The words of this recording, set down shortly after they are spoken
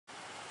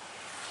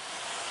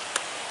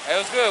Hey,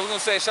 what's good? We're going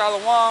to say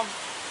Shalom.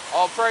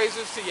 All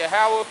praises to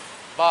Yahweh,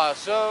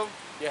 Ba'ashem,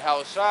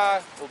 Yahweh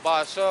Shai,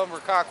 Ba'ashem,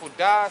 Rakak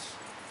Dash.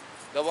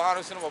 Double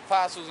honors to them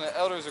apostles and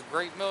elders of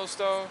Great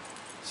Millstone.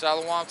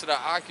 Shalom to the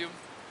Akim,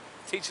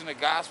 teaching the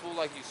gospel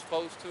like you're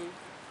supposed to.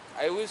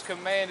 I was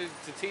commanded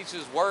to teach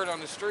his word on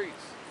the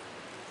streets.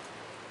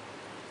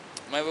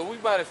 Man, but we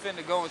about to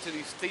finna go into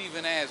these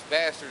thieving ass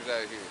bastards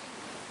out here.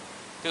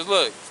 Cause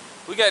look,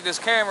 we got this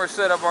camera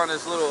set up on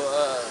this little,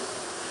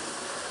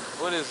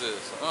 what is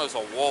this? Oh, it's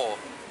a wall.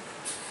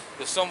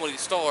 Cause somebody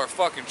stole our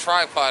fucking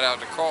tripod out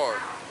the car.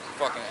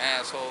 Fucking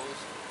assholes.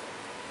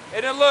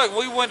 And then look,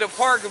 we went to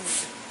park and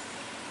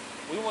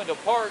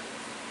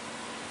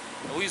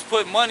we was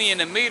putting money in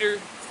the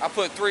meter. I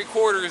put 3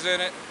 quarters in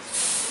it.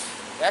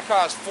 That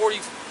cost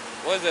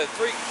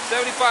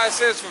 75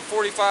 cents for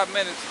 45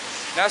 minutes.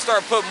 And I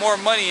started putting more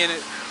money in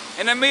it,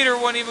 and the meter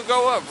wouldn't even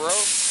go up, bro.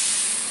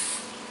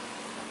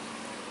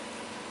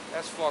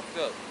 That's fucked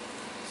up.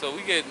 So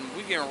we getting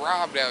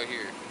robbed out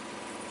here.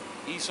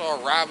 Esau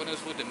robbing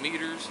us with the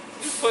meters.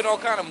 He's putting all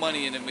kind of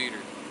money in the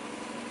meter.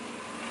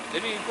 They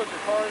didn't even put the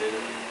card in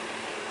it.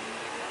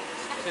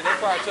 So they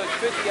probably took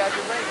 50 out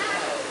your bank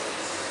account.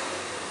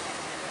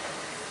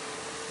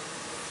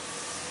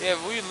 Yeah,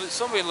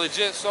 somebody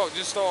legit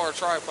just stole our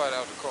tripod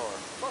out the car.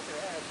 Fucking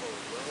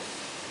assholes, bro.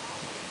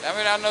 I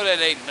mean, I know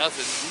that ain't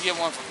nothing. You get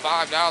one for $5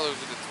 at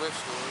the thrift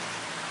store.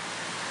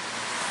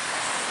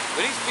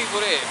 But these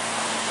people, they're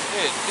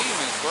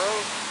demons, bro.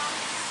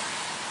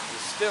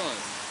 They're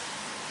stealing.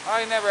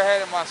 I ain't never had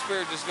in my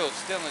spirit just go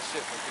stealing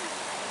shit from people.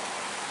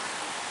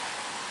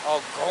 All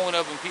going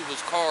up in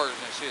people's cars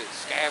and shit,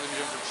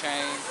 scavenging for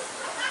change.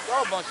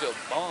 Y'all a bunch of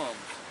bums.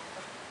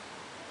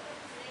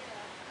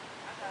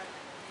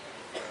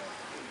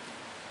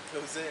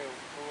 Hosea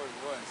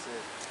 4:1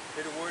 said,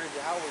 "Hear the word of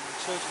Yahweh, you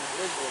children of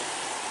Israel,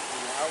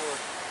 and Yahweh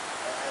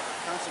has a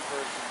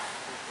controversy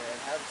with the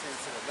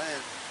inhabitants of the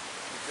land,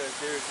 because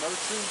there is no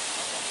truth,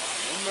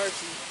 no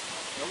mercy,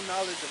 no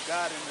knowledge of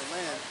God in the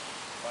land.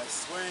 By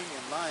swearing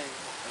and lying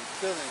and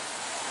killing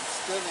and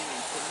stealing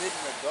and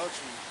committing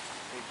adultery,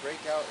 they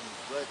break out in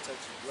blood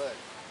touching blood."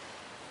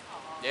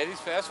 Yeah,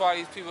 that's why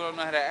these people don't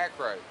know how to act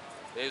right.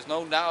 There's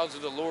no knowledge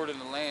of the Lord in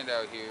the land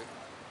out here.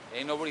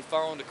 Ain't nobody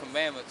following the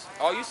commandments.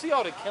 Oh, you see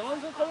all the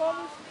killings in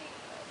Columbus?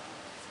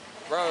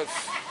 Bro,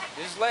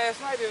 this last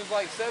night, there was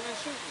like 7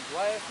 shootings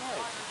last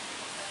night.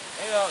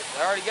 You know,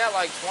 they already got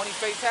like 20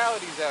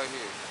 fatalities out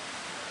here.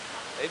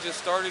 They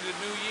just started a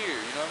new year,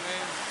 you know what I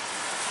mean?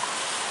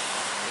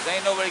 Because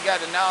ain't nobody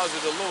got the knowledge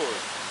of the Lord.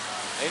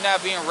 They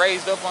not being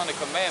raised up on the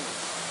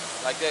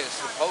commandments like that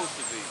it's supposed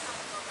to be.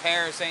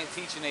 Parents ain't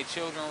teaching their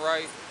children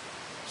right.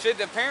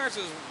 Shit, the parents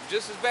is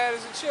just as bad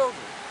as the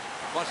children.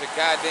 Bunch of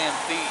goddamn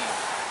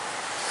thieves.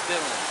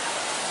 Stealing.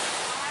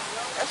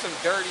 That's some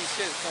dirty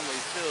shit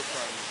somebody steals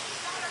from you.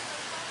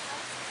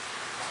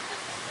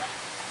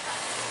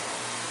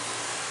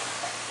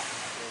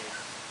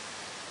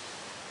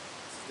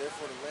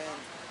 Therefore the land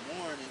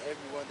mourn, and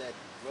everyone that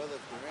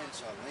dwelleth therein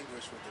shall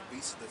languish with the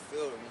beasts of the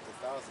field and with the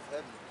fowls of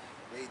heaven.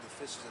 They, the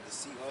fishes of the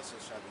sea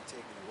also shall be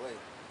taken away.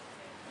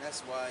 And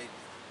that's why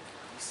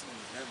you see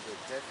the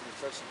death and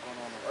destruction going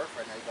on earth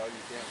right now. You got all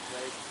these damn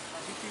plagues.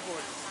 These people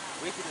are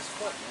just wicked as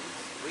fuck, man.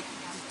 You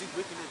just do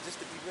wickedness just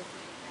to be wicked.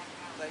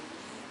 Like,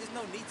 there's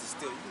no need to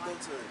steal. You can go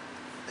to,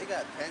 they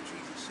got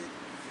pantries and shit. You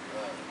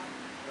know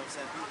what I'm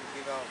saying? People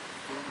give out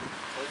food and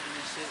clothing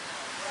and shit.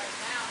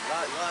 A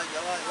lot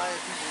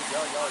of people,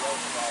 y'all about,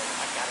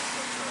 I gotta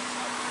steal drugs.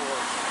 I'm poor.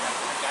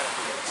 I gotta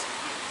do this.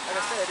 Like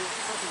I said, there's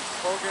fucking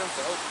programs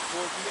to help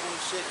poor people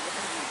and shit.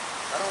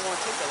 I don't want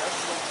to take that. I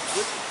just want to be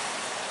wicked.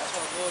 That's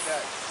why the Lord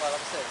got, like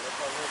I said,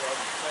 that's why the Lord got all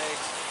these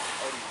plagues,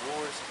 all these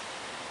wars.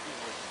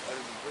 People are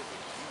utterly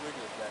wicked. You wicked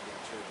with goddamn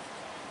children.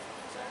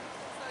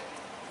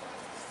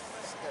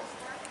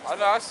 I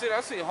know. I see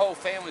whole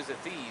families of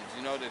thieves.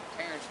 You know, the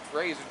parents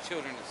raise their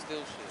children to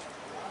steal shit.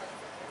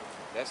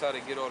 That's how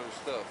they get all their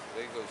stuff.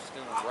 They go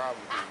stealing,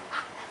 robbing people.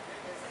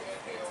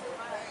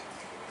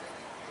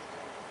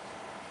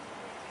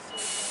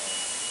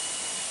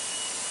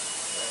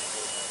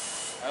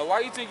 And why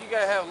do you think you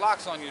gotta have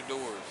locks on your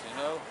doors? You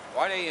know,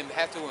 why they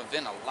have to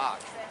invent a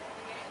lock?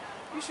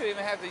 You should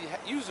even have to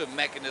use a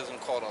mechanism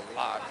called a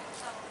lock.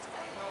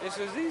 It's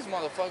just these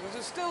motherfuckers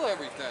just steal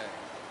everything.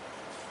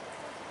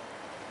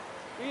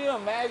 Can you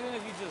imagine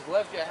if you just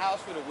left your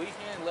house for the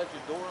weekend and left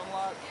your door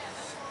unlocked?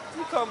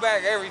 You come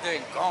back,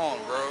 everything gone,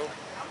 bro.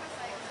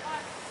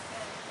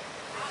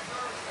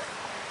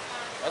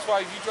 That's why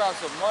if you drop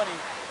some money,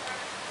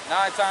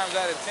 9 times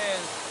out of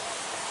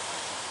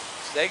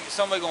 10,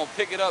 somebody gonna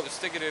pick it up and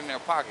stick it in their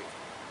pocket.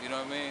 You know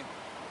what I mean?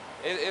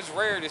 It's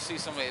rare to see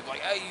somebody like,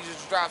 hey, you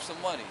just dropped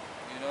some money,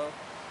 you know?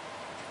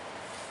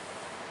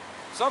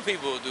 Some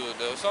people will do it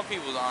though. Some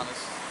people's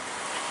honest.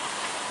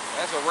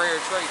 That's a rare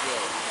trait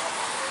though.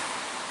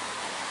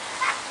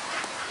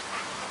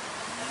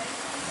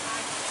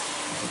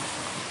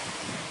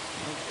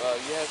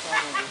 You have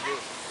something to do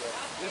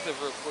this is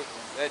real quick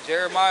one. That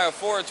Jeremiah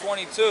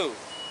 4:22.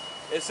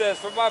 It says,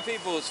 "For my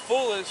people is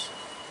foolish,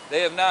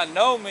 they have not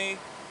known me,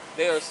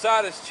 They are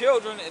Sadom's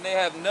children, and they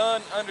have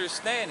none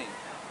understanding.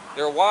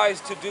 They're wise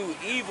to do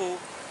evil,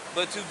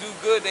 but to do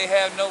good they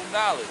have no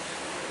knowledge.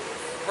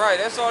 Right,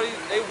 that's all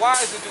they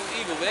wise to do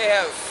evil, but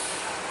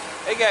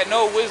they got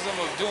no wisdom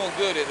of doing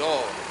good at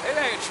all. They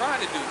ain't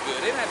trying to do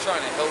good. They're not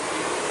trying to help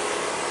people.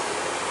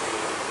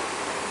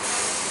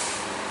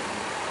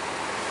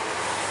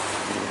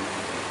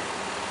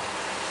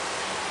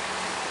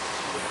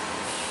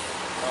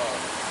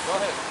 Go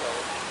ahead,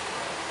 fella.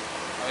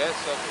 Oh, that's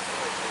something.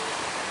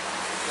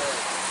 So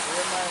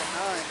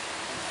Jeremiah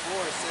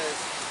 9:4 says,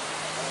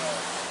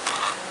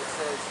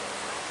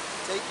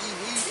 take ye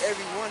heed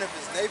every one of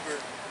his neighbor,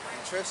 and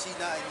trust ye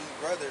not in his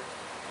brother.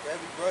 For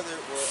every brother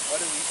will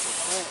utterly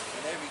supplant,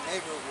 and every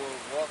neighbor will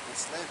walk with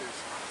slanders.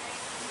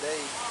 And they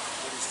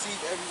will deceive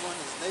every one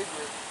his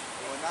neighbor,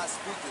 and will not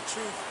speak the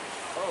truth.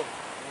 Oh,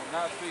 will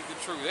not speak the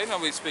truth. They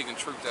nobody speaking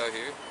truth out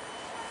here.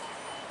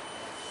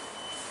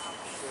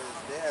 Because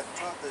they have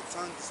taught their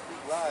tongue to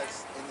speak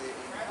lies, and they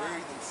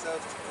weary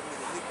themselves to commit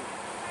iniquity.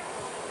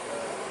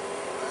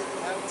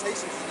 The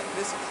habitations in the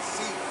midst of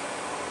deceit,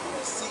 in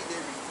deceit they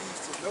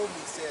refuse to know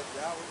me, saith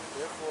Yahweh.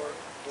 Therefore,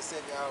 thus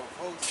saith Yahweh of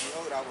hosts,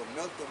 behold, I will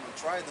melt them and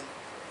try them.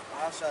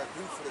 How shall I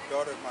do for the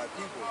daughter of my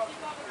people?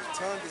 Their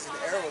tongue is an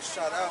arrow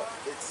shot out,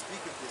 it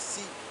speaketh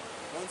deceit.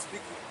 One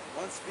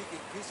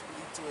speaking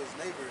peaceably to his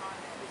neighbor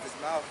with his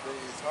mouth, but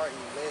in his heart he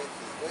layeth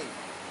his way.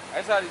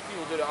 That's how these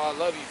people do it. I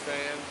love you,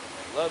 fam.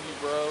 Love you,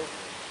 bro.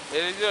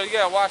 And, you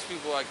gotta watch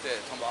people like that.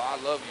 Talking about, I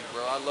love you,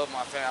 bro. I love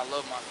my family. I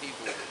love my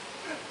people.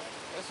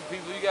 That's the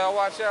people you gotta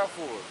watch out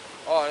for.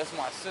 Oh, that's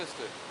my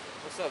sister.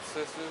 What's up,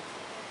 sister?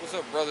 What's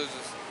up, brothers?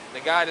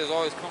 The guy that's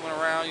always coming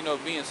around,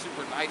 being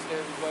super nice to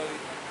everybody.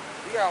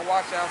 You gotta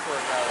watch out for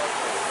a guy like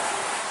that.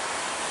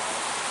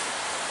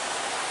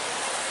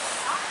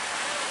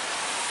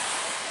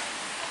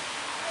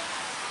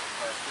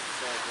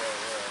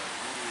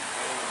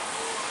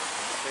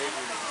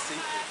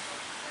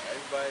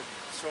 Everybody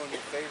showing you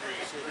favor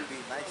and shit and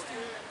being nice to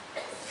you,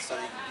 so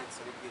they can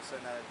get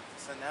something out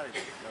of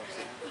you. You know what I'm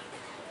saying?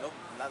 Nope.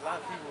 A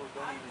lot of people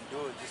don't even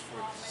do it just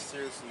for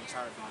seriously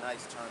trying to be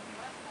nice, trying to be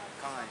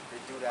kind. They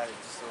do that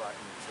just so you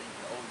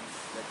can owe you,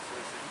 so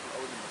you can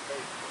owe them a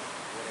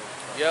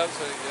favor. Yep.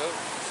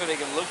 So they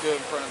can look good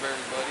in front of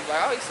everybody.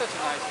 Like, oh, he's such a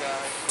nice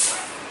guy.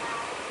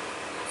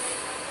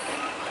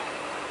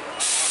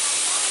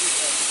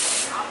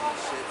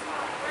 Shit.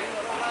 A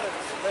lot of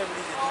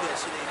celebrities that do that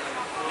shit, they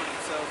record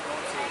themselves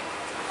going to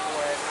the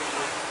poor ass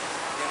people,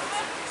 giving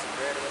them some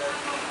bread or whatever.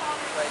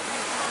 Like, you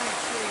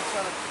really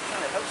trying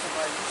to help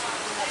somebody, you should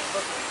not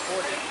fucking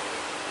record it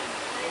and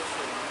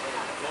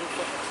blow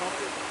fucking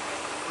trumpet.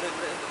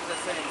 What's that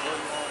saying? Blow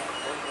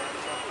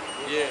your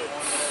trumpet. Yeah.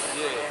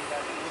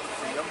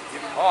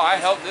 Oh, I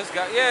helped this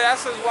guy. Yeah, I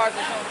was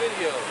watching some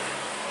video.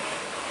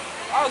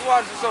 I was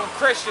watching some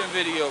Christian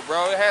video,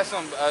 bro. It had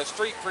some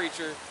street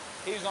preacher.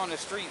 He was on the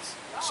streets,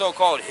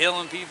 so-called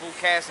healing people,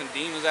 casting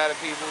demons out of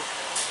people.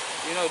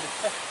 He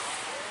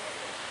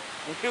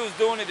was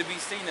doing it to be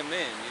seen of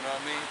men, you know what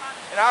I mean?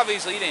 And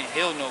obviously he didn't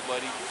heal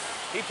nobody.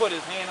 He put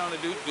his hand on the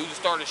dude just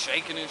started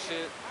shaking and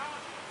shit.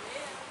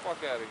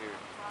 Fuck out of here.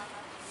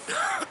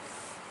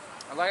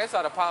 And like, that's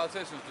how the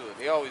politicians do it.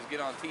 They always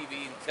get on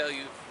TV and tell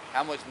you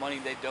how much money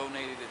they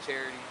donated to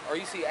charity. Or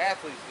you see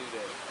athletes do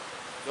that.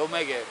 They'll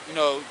make it,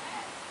 they'll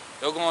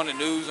go on the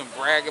news and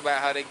brag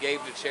about how they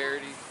gave to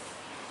charity.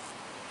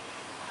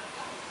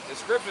 The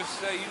scriptures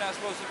say you're not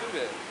supposed to do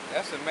that.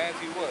 That's in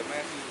Matthew what?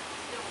 Matthew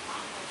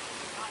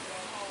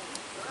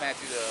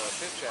the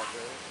 5th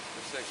chapter,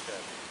 the 6th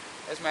chapter.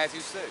 That's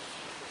Matthew 6.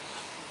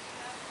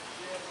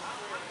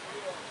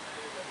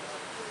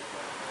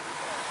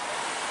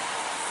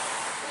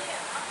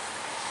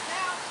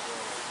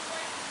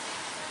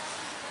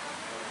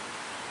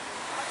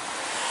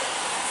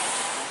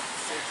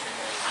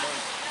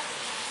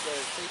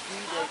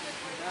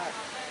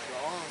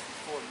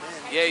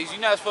 Yeah, you're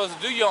not supposed to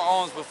do your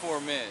alms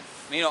before men.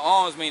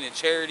 Alms meaning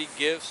charity,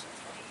 gifts.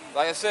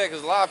 Like I said,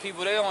 because a lot of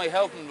people, they only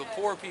helping the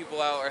poor people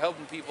out or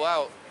helping people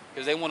out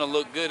because they want to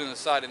look good in the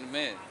sight of the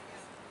men.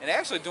 And they're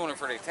actually doing it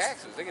for their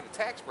taxes. They get a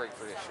tax break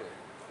for this shit.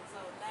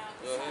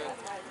 Go ahead.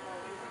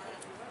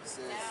 It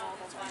says,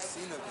 to be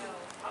seen of you.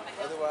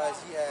 Otherwise,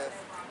 ye have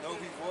no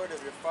reward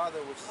of your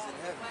Father which is in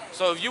heaven.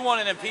 So if you one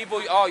of them people,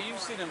 you've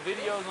seen them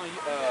videos on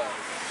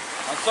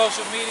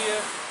social media,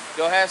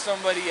 they'll have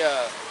somebody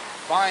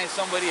buying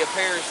somebody a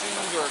pair of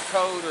shoes or a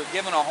coat or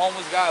giving a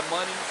homeless guy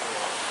money.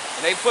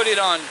 And they put it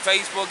on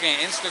Facebook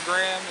and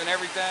Instagram and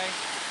everything.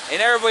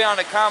 And everybody on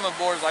the comment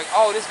board is like,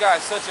 oh, this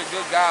guy's such a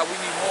good guy, we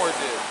need more of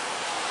this.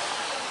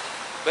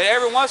 But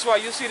every once in a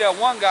while, you see that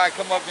one guy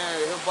come up there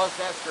and he'll bust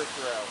that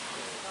scripture out.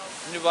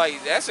 And you're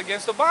like, that's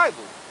against the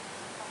Bible.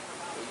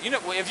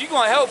 If you're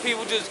going to help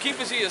people, just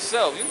keep it to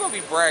yourself. You're going to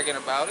be bragging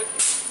about it.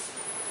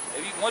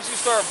 Once you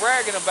start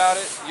bragging about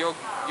it, your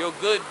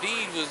good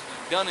deed was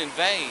done in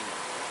vain.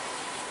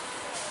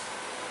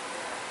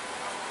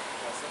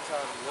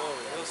 Sometimes the Lord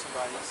will heal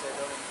somebody. He said,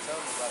 don't even tell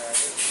them about it.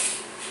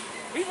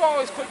 People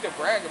always quick to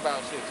brag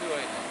about shit too,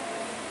 ain't they?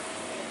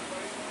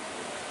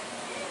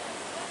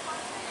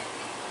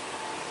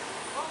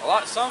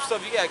 Some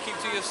stuff you gotta keep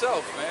to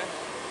yourself, man.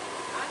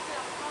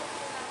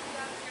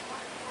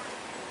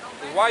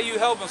 'Cause why are you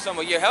helping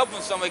somebody? You're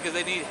helping somebody because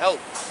they need help.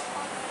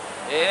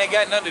 It ain't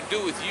got nothing to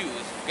do with you.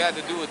 It's got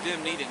to do with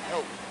them needing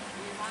help.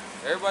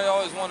 Everybody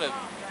always want to,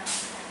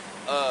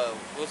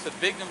 what's the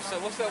big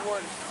themselves? What's that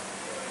word?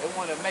 They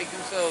want to make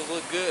themselves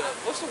look good.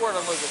 What's the word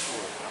I'm looking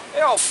for?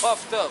 They all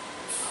puffed up.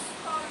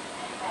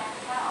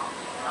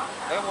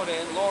 They want to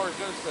enlarge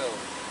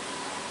themselves.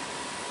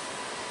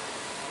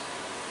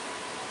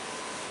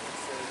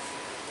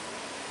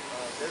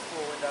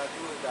 Therefore, when thou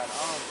doest thine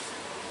alms,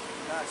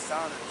 do not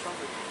sound a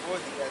trumpet before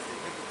thee, as the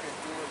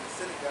hypocrites do in the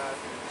synagogues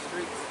and in the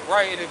streets.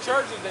 Right, in the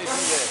churches they do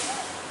that.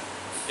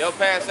 They'll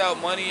pass out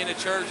money in the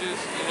churches,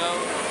 you know,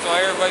 so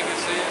everybody can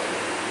see it.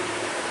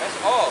 That's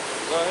all.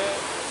 Go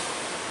ahead.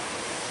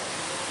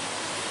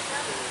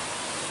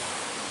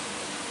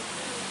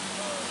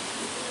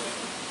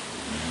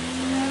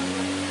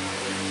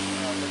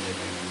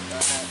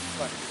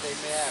 They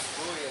may have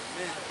glory of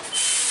men.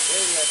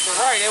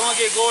 Right, they want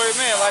to get glory of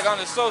men, like on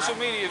the social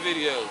media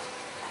videos.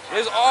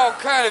 There's all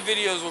kind of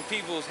videos where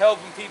people's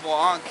helping people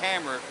on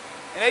camera,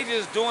 and they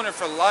just doing it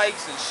for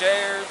likes and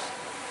shares.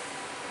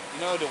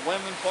 You know, the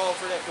women fall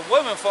for that. The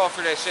women fall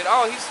for that shit.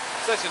 Oh, he's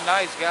such a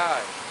nice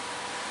guy.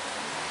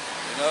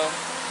 You know,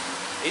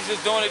 he's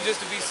just doing it just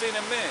to be seen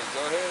in men.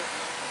 Go ahead.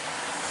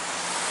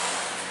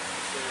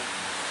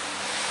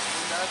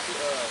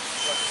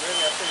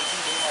 Really, I think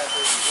they have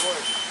their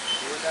reward.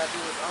 What thou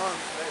doest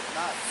arms, let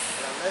not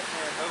thy left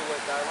hand know what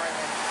thy right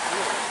hand is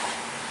doing.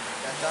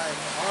 That thy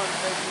arms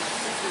may be in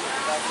secret,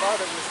 and thy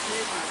Father which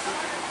seeth in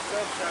secret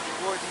himself shall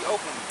reward thee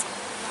openly.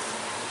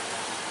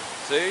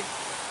 See?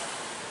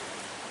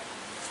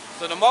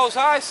 So the Most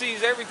High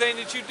sees everything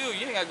that you do.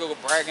 You ain't got to go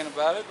bragging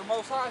about it. The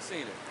Most High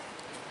seen it.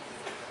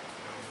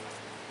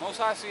 Most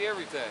High see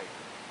everything.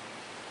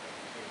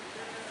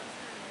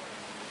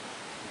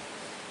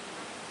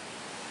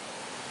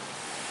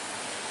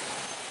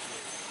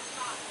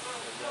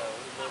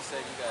 Say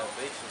you gotta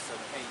base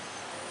yourself, can't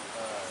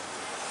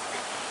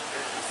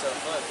lift yourself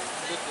up. If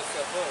you lift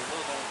yourself up, the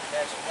Lord's gonna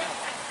cast you down.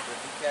 But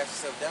if you cast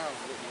yourself down,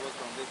 the Lord's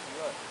gonna lift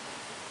you up.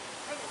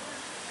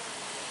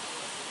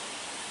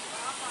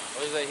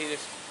 What is that? He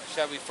just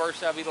shall be first,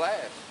 shall be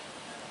last.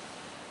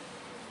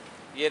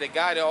 Yeah, the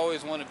guy that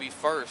always want to be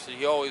first,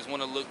 he always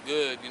want to look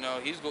good. You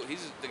know, he's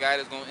the guy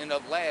that's gonna end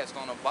up last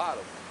on the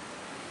bottom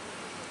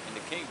in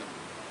the kingdom.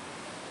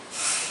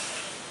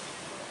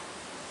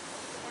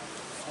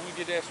 Let me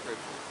get that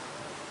scripture.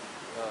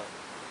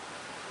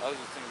 I was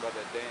just thinking about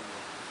that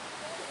Daniel.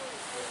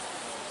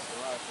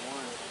 Sirach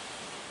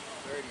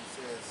 1:30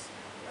 says,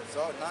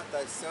 exalt not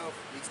thyself,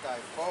 lest thy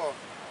fall,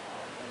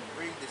 and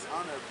bring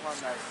dishonor upon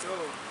thy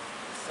soul.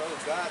 So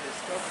God has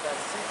covered thy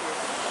secret,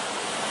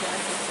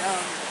 casting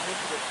down in the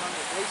midst of the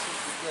congregation,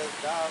 because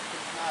thou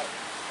couldst not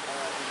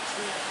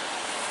entreat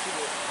to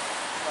the,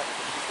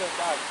 because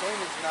thou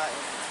camest not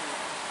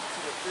to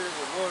the fear of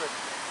the Lord,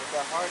 but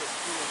thy heart is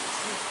full of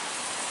deceit.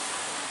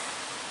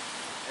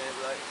 And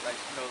like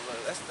you know,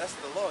 that's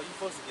the law. You're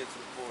supposed to get to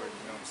the poor,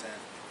 you know what I'm saying,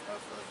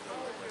 for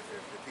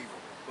the people.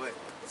 But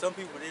some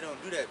people, they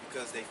don't do that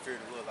because they fear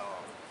the Lord.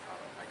 Oh,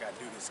 I gotta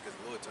do this because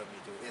the Lord told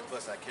me to do it.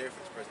 Plus, I care for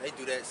this person. They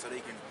do that so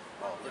they can,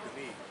 oh, look at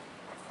me.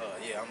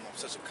 Yeah, I'm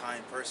such a kind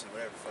person,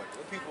 whatever. Fuck.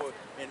 The people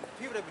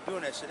that be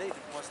doing that shit, they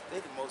the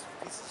most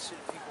pieces of shit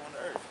people on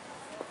the earth.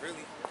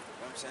 Really, you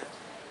know what I'm saying?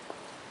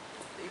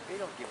 They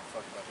don't give a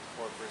fuck about the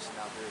poor person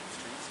out there in the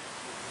streets.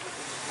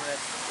 They just do that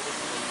so they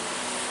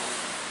can.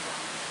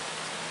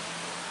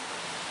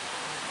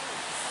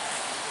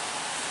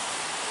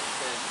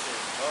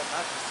 Well,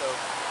 not just so,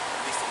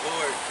 at least the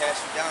Lord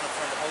cast you down in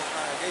front of the whole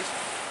congregation.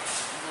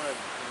 You want to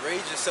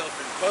enrage yourself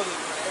in public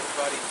in front of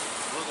everybody,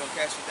 the Lord's going to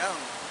cast you down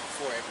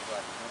before everybody,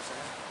 you know what I'm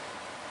saying?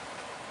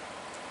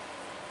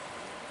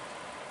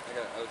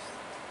 I was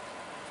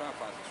trying to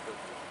find some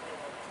scriptures.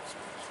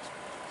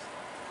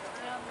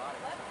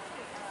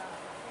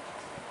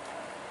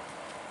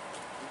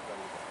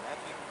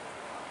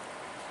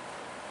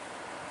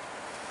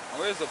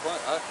 Where's the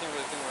bunch? I can't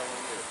really think what I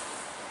want to get.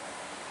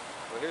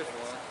 Well, here's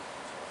one.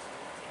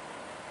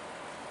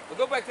 But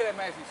go back to that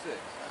Matthew 6. We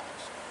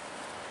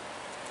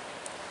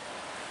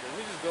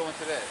just go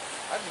into that.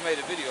 I just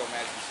made a video on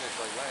Matthew 6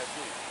 like last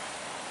week.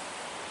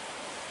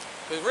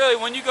 Because really,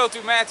 when you go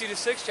through Matthew the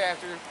 6th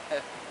chapter,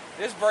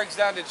 this breaks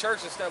down the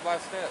churches step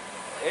by step.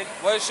 It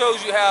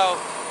shows you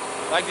how,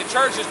 like, the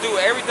churches do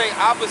everything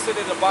opposite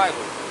of the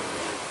Bible.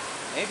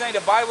 Anything the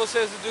Bible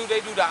says to do,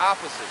 they do the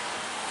opposite.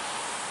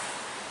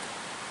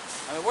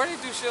 I mean, where do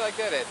they do shit like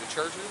that at? The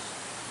churches?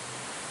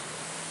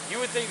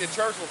 You would think the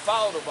church will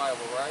follow the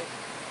Bible, right?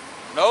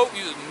 Nope,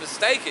 you're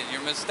mistaken.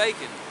 You're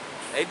mistaken.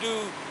 They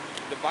do,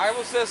 the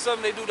Bible says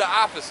something, they do the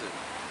opposite.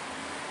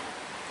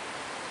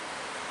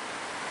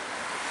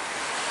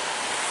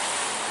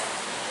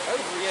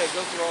 Yeah,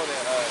 go through all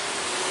that.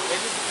 They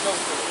just go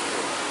through it.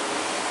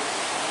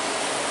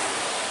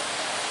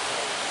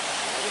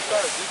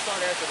 Just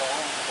start after the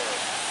home part.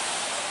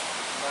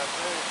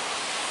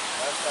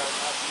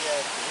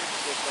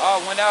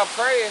 Oh, When thou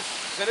prayest,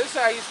 So this is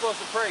how you're supposed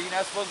to pray. You're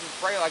not supposed to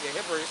pray like a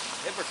hypocrite.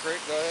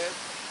 Go ahead.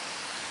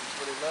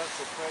 But they love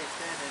to pray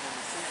standing in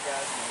the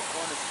synagogues and in the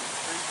corners of the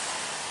streets.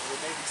 They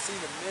may be seen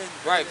of men.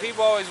 Right,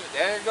 people always,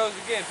 there it goes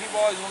again, people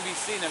always want to be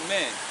seen of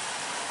men.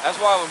 That's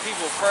why when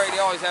people pray,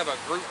 they always have a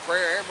group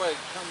prayer. Everybody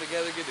come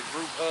together, get the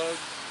group hug.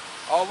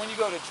 Or when you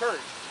go to church,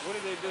 what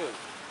do?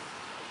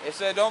 It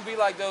said, don't be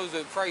like those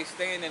that pray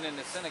standing in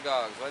the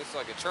synagogues. Like, it's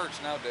like a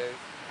church nowadays.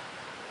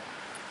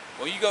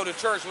 When you go to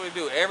church, what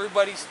do?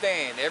 Everybody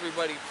stand,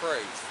 everybody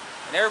pray.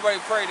 And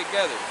everybody pray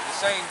together at the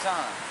same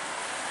time.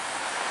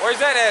 Where's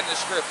that at in the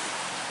scripture?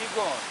 Keep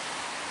going.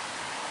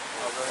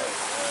 Oh, go ahead.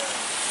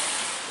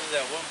 There's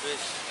that one bitch.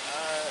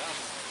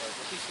 I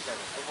think she's like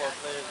a football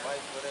player's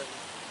wife, whatever.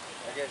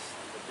 I guess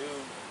the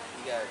dude,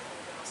 he got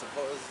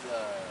supposed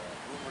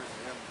rumors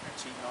of him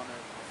cheating on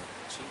her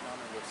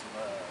with some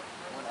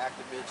one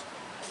actor bitch.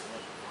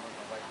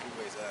 Like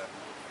anyways,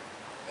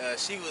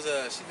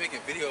 she's making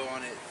video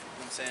on it.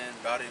 You know what I'm saying,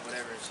 about it,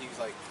 whatever. She was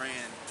like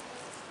praying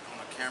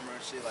on a camera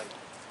and shit. Like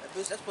that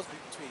bitch, that's supposed to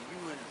be between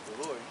you and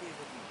the Lord. You ain't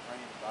supposed to be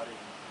praying about it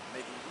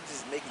and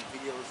just making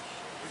videos.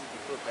 You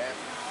just feel bad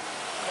for you.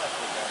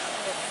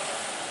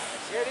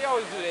 Yeah, they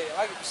always do that.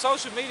 Like,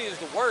 social media is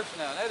the worst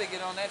now. Now they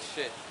get on that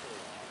shit.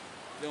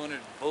 Doing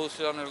their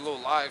bullshit on their little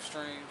live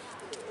streams.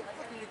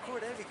 You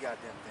record every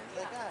goddamn thing.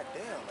 It's like,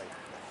 goddamn, like,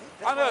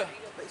 I know.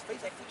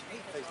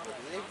 Facebook.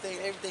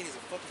 Everything is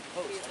a fucking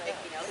post.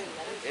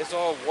 It's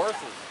all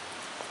worthless.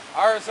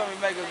 I heard somebody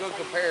make a good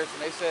comparison.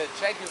 They said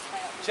checking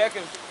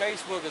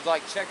Facebook is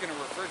like checking a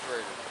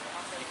refrigerator.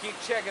 You keep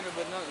checking it,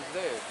 but nothing's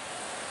there.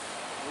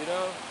 You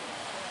know?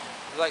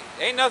 It's like,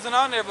 ain't nothing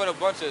on there but a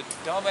bunch of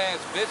dumbass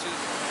bitches.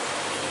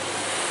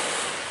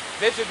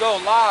 Bitch will go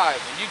live,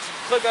 and you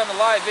click on the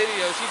live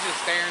video, she's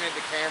just staring at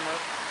the camera.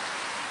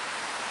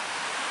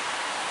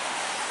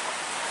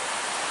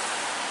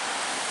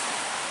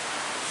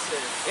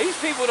 These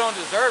people don't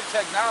deserve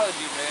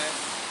technology, man.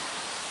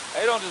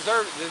 They don't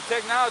deserve it. The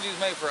technology is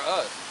made for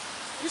us.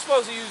 You're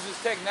supposed to use this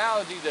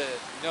technology to,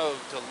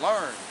 to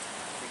learn,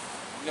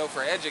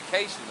 for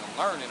education and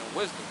learning and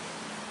wisdom.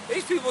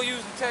 These people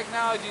use the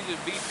technology to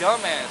be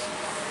dumbasses.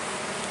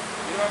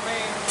 You know what I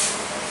mean?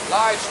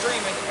 Live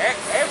streaming.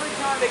 Every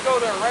time they go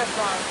to a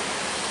restaurant,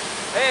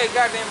 hey,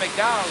 goddamn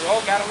McDonald's,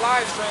 oh, got a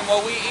live stream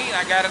what we eat.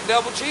 I got a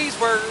double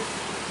cheeseburger.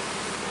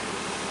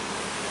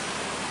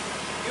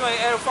 You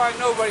ain't edifying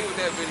nobody with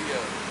that video.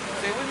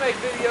 See, we make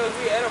videos,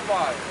 we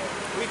edify.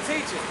 We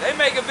teach it. They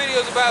making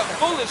videos about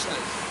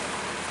foolishness.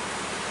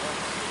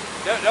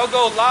 They'll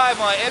go live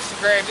on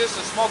Instagram just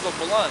to smoke a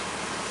blunt.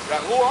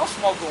 Like, oh, I'm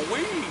smoking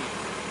weed.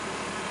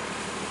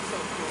 So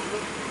cool,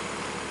 look at me.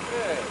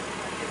 Yeah.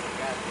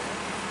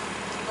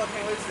 I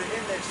can't wait till the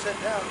internet shut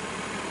down.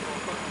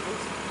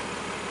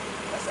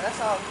 That's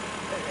how,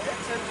 that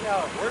tells you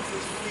how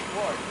worthless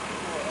people are.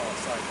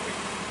 Sorry.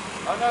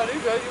 Oh no,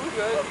 you good, you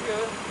good, you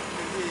good.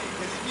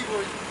 Because these people,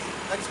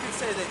 like the script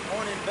says, they're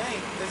born in vain.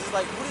 Because it's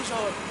like, what is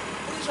y'all to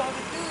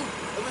do?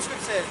 Look what the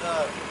script says,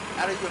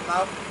 out of your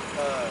mouth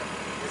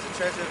is the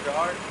treasure of your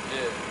heart.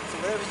 Yeah.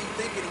 So whatever you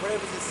thinking,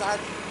 whatever's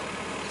inside you,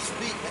 you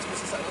speak. That's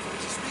what's inside, that's what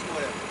you speak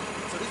or whatever.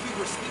 So these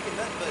people are speaking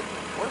nothing but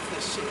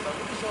worthless shit. Like,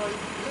 what is y'all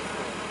even good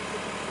for?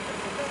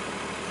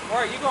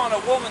 Right, you go on a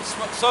woman's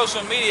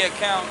social media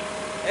account,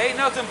 it ain't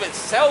nothing but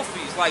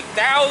selfies, like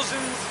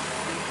thousands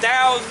and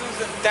thousands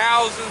and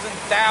thousands and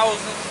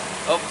thousands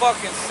of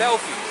fucking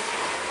selfies.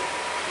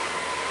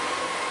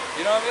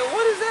 You know what I mean?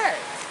 What is that?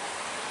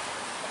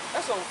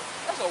 That's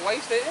a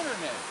waste of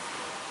internet.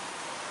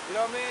 You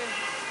know what I mean?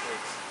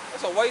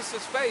 That's a waste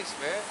of space,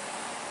 man.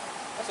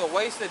 That's a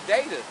waste of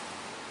data.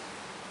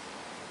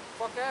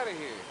 Fuck out of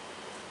here.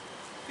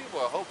 People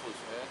are hopeless,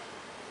 man.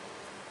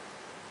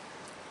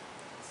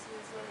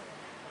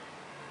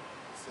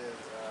 It says,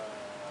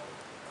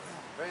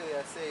 verily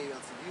I say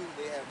unto you,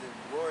 they have the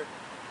reward.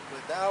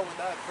 But thou, when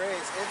thou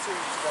prayest, enter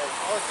into thy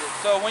closet.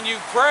 So when you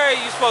pray,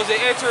 you're supposed to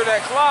enter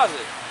that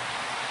closet.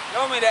 You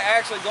don't mean to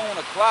actually go in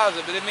the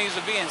closet, but it means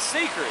to be in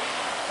secret.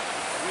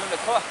 You're in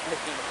the closet.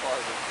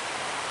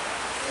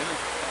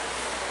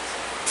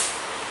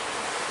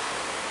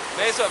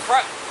 Man, so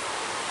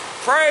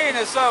praying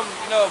is something,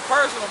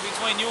 personal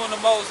between you and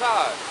the Most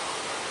High.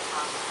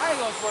 I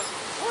ain't gonna swear.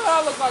 What do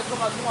I look like?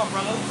 Come on,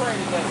 brother. Let's pray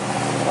together.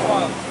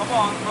 Come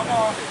on.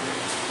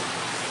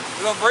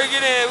 We're gonna bring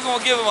it in. We're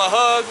gonna give him a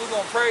hug. We're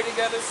gonna pray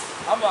together.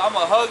 I'm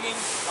gonna hug him.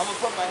 I'm gonna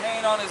put my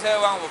hand on his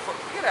head.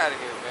 Get out of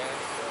here, man.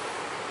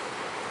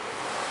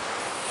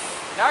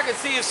 Now I can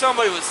see if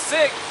somebody was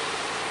sick.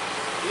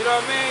 You know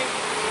what I mean?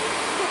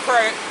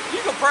 You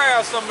can pray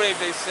out somebody if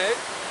they sick.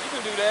 You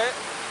can do that.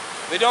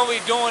 But don't be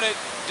doing it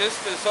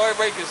just so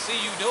everybody can see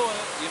you doing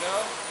it.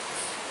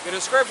 Because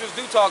the scriptures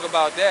do talk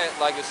about that.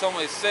 Like if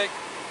somebody's sick,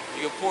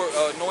 you can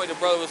anoint the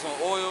brother with some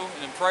oil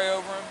and then pray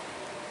over him.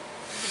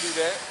 You can do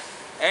that.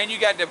 And you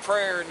got the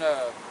prayer in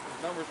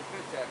Numbers the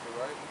 5th chapter,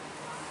 right?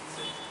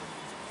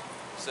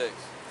 6.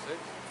 6?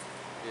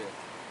 Yeah.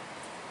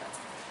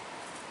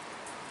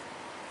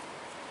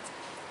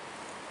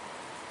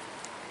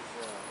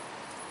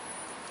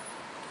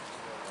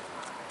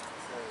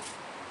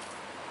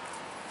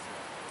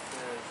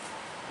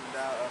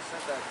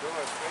 at thy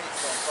door, pray to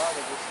thy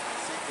Father which is in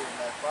secret, and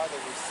thy Father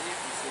which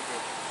seeth in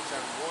secret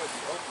shall reward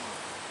thee openly.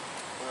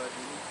 But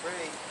when you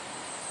pray,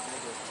 and then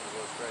it goes to the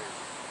Lord's Prayer.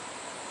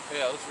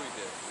 Yeah, let's read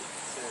that. It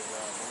says,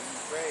 but when you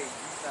pray,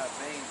 use not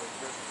vain but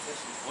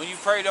repetitions. When you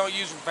pray, don't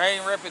use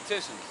vain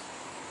repetitions.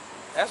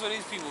 That's what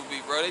these people be,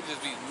 bro. They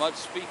just be much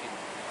speaking.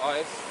 Oh,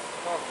 let's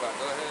talk about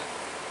it. Go ahead.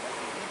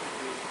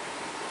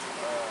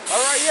 All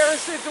right, you ever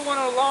sit to one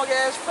of the long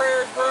ass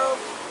prayers, bro?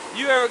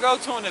 You ever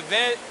go to an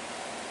event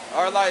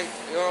or like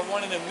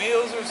one of the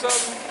meals or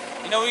something?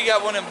 You know, we got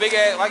one of them big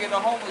ass, like in the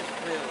homeless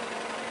meal.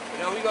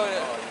 You know, we go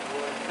to.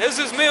 This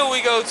is meal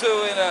we go to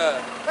in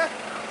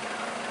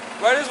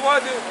Bro, this one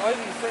dude, what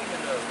is he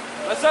singing though?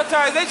 But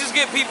sometimes they just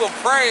get people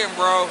praying,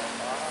 bro,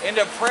 and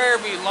the prayer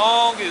be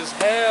long as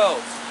hell.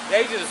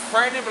 They just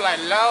praying, they be like,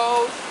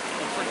 Lord,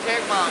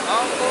 protect my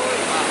uncle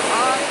and my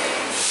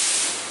auntie.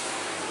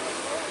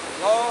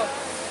 Lord,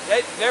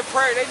 they're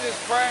praying, they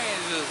just praying,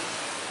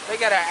 they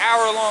got an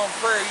hour-long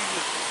prayer, you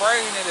just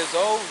praying and it's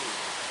over.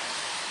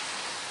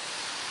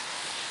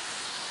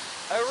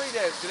 I read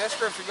that, because that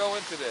scripture go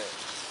into that.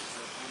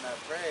 When I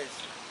pray,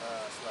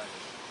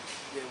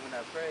 when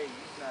I pray,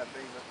 use not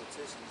vain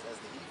repetitions as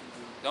the heathen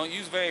do. Don't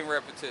use vain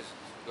repetitions.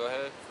 Go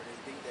ahead. For they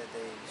think that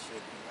they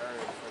should be heard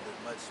for the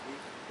much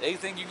speaking. They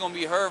think you're going to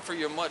be heard for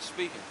your much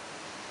speaking.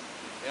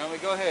 You know what I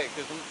mean? Go ahead,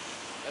 because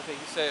I think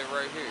you said it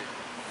right here.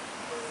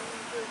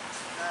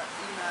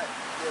 Not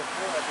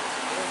therefore, I think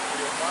for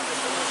your Father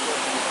knows what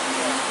you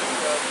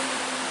need of.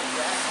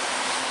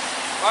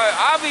 All right,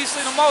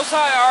 obviously, the Most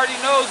High already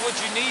knows what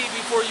you need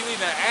before you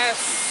even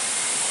ask it.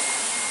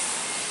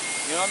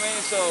 You know what I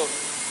mean? So,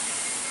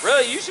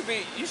 really, you should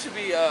be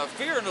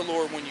fearing the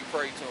Lord when you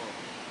pray to Him.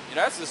 You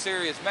know, that's a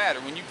serious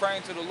matter. When you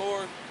praying to the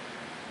Lord,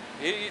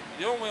 you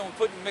don't want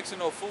to mixing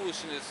no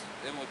foolishness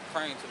in with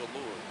praying to the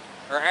Lord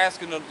or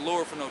asking the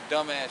Lord for no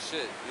dumbass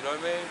shit. You know what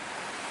I mean?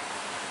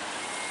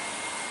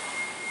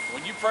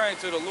 When you praying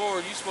to the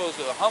Lord, you're supposed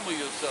to humble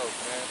yourself,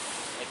 man,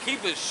 and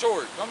keep it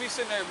short. Don't be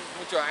sitting there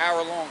with your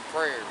hour-long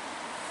prayer.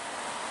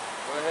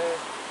 Go ahead.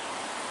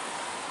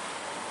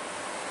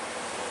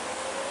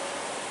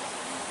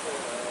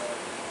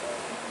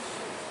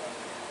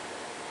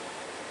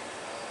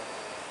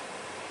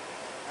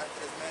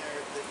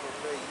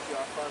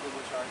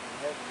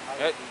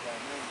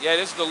 Yeah,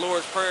 this is the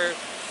Lord's Prayer.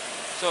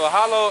 So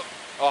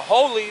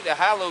holy, the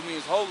hallow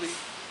means holy.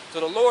 So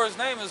the Lord's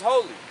name is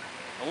holy.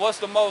 And what's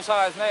the Most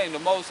High's name? The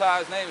Most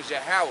High's name is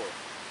Yahweh.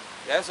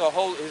 That's a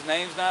holy. His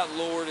name's not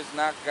Lord. It's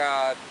not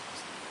God.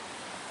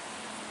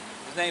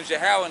 His name's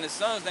Yahweh, and his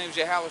son's name's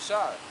Yahweh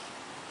Shai.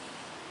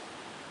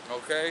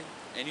 Okay,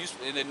 and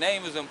the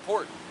name is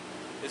important.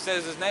 It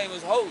says his name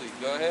is holy.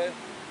 Go ahead.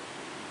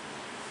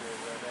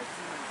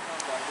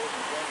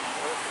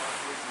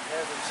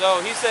 So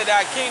he said,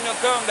 "Thy kingdom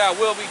come, thy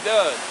will be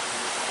done."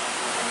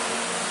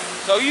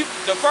 So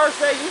the first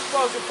thing you're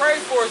supposed to pray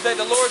for is that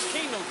the Lord's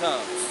kingdom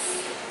comes.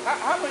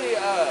 How many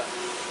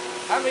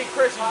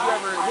Christians you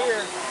ever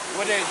hear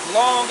with a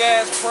long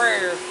ass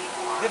prayer?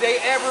 Did they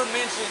ever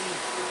mention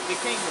the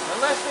kingdom?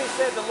 Unless they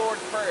said the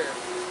Lord's Prayer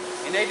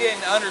and they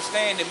didn't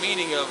understand the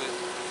meaning of it.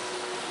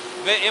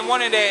 But in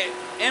one of their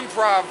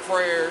improv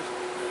prayers,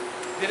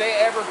 did they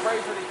ever pray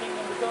for the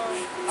kingdom to come?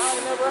 I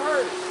ain't never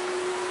heard it.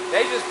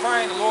 They just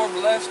praying the Lord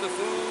bless the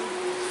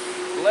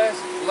food,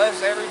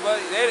 bless everybody.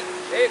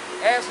 They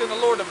asking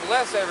the Lord to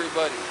bless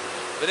everybody,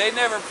 but they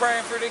never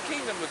praying for the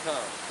kingdom to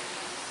come.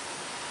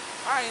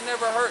 I ain't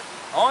never heard.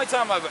 The only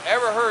time I've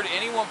ever heard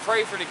anyone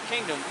pray for the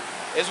kingdom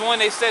is when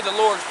they said the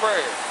Lord's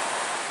Prayer.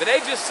 But they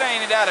just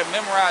saying it out of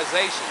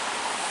memorization.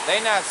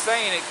 They not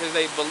saying it because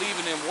they believe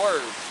in them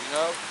words, you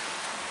know.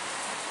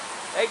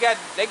 They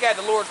got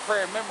the Lord's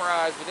Prayer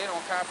memorized, but they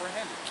don't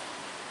comprehend it.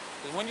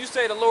 Because when you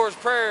say the Lord's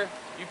Prayer,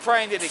 you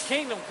praying that the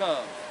kingdom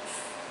comes.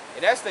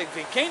 And that's the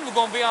kingdom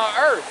going to be on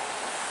earth.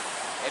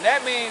 And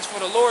that means for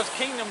the Lord's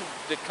kingdom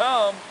to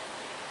come,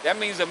 that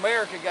means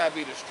America got to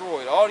be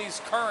destroyed. All these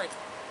current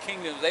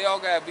kingdoms, they all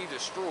got to be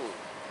destroyed.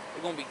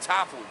 They're going to be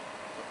toppled.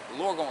 The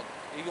Lord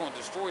He's going to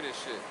destroy this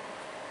shit.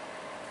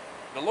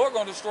 The Lord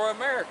going to destroy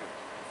America.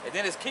 And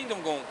then his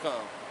kingdom going to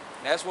come.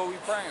 And that's what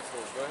we're praying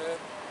for. Go ahead.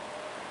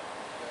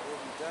 That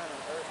will be done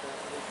on earth as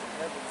it is in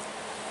heaven.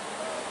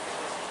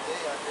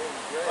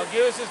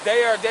 Give us this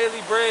day our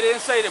daily bread. It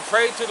didn't say to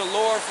pray to the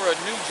Lord for a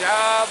new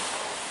job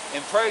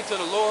and pray to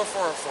the Lord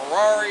for a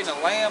Ferrari and a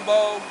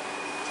Lambo.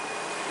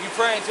 You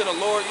praying to the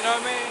Lord, you know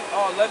what I mean?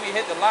 Oh, let me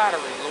hit the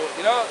lottery, Lord.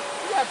 You know,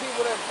 you got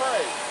people that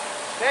pray.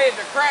 They at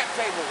the crack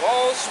table.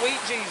 Oh,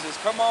 sweet Jesus,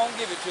 come on,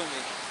 give it to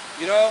me.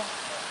 You know?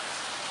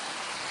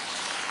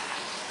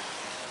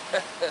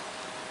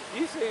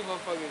 You see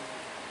motherfuckers,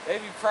 they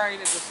be praying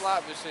at the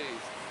slot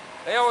machines.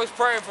 They always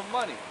praying for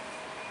money.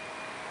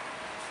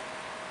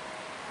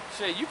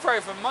 Shit, you pray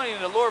for money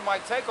and the Lord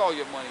might take all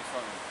your money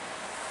from you.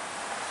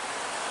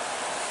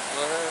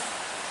 Go ahead.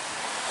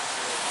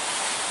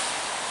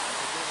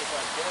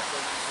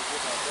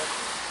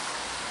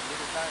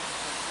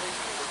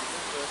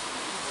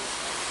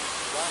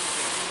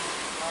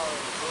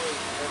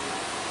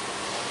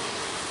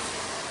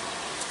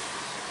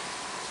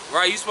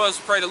 Right, you're supposed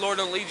to pray the Lord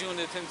don't lead you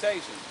into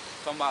temptation.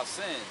 Talking about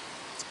sin.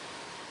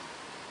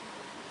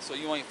 So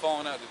you ain't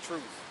falling out the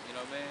truth. You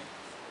know what I mean?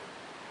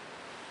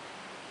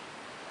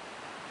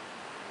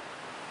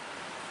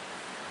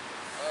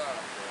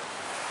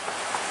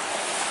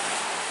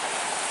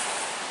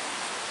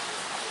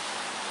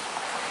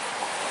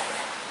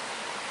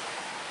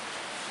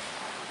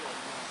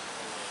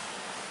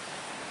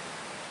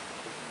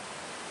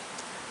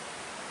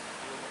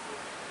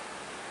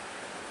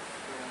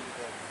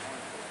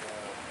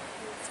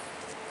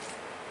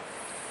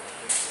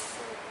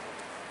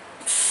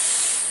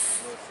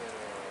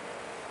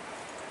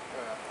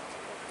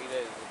 He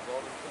that is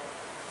exalted himself.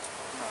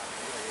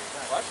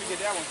 Well, I should get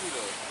that one too,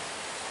 though.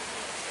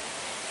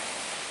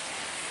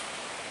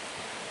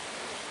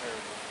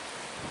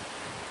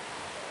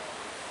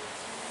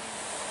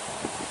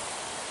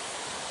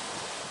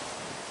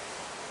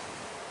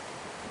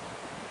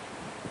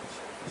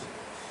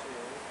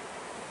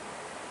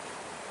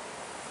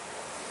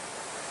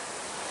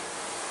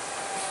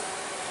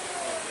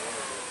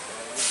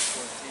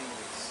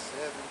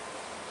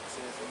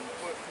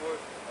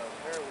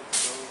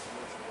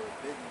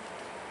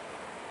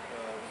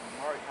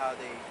 How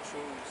they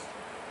chose,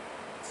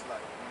 it's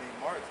like when they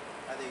marked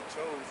how they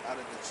chose out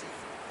of the chief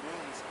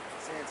rooms,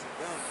 saying to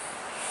them,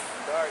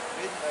 and thou art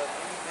bidden of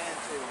any man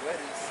to a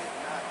wedding, sit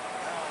not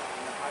down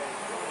in the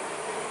highest room.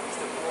 It's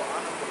the more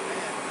honorable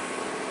man,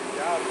 and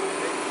thou art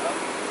bidden of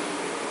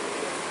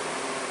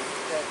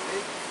that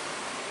bid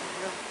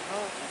him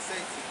come and say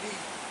to thee,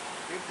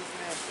 give this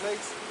man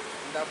place,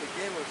 and thou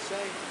begin with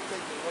shame to take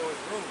the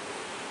lowest room.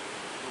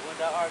 But when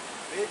thou art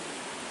bidden,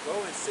 go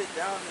and sit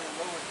down in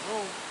the lowest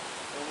room.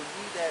 And when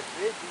he that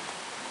bid thee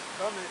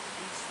cometh,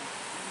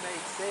 he may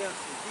say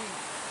unto thee,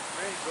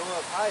 friend, go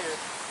up higher,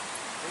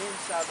 then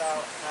shalt thou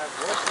have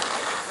welcome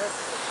in the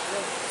presence of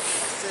them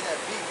that sit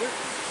at thee with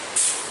thee.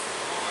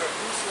 For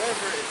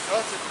whosoever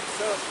exalteth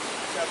himself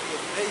shall be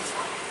abased,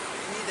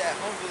 and he that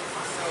humbleth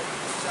himself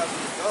shall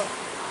be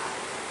exalted.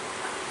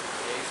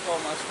 Yeah, he's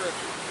calling my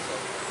scripture. So.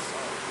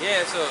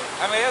 Yeah, so,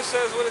 I mean, that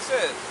says what it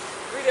says.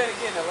 Read that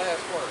again, the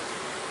last part.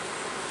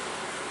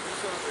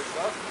 Whosoever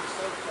exalteth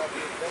himself shall be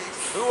abased.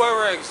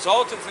 Whoever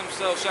exalteth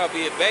himself shall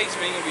be abased,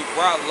 meaning he'll be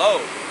brought low.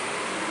 He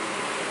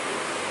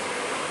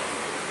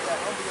that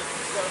humbleth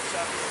himself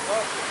shall be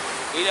exalted.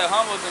 He that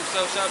humbles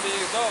himself shall be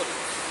exalted.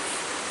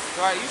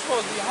 Right? You're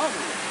supposed to be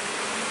humble.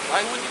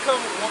 Like when you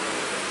come,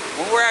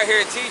 when we're out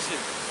here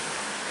teaching,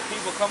 and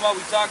people come up,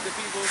 we talk to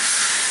people,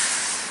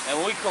 and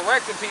when we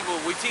correct the people,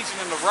 we teaching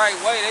them the right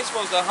way. They're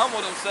supposed to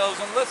humble themselves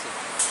and listen.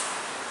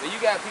 But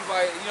you got people,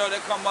 you know,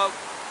 that come up,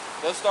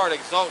 they'll start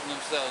exalting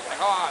themselves.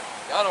 Like, oh,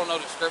 y'all don't know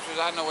the scriptures.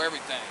 I know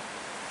everything.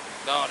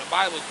 No, the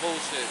Bible's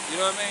bullshit.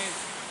 You know what I mean?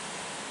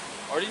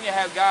 Or then you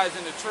have guys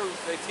in the truth.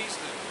 They teach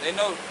them. They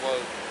know, well,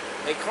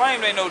 they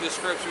claim they know the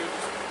scriptures.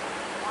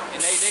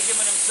 And they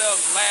giving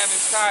themselves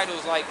lavish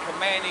titles like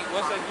commanding,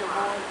 what's that your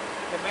boy?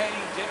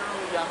 Commanding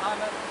General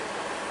Yohana.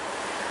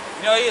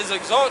 You know, he is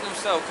exalting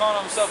himself,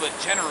 calling himself a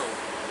general.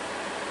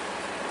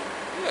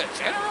 You a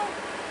general?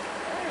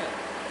 Man,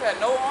 you got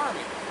no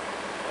army.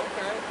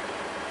 Okay.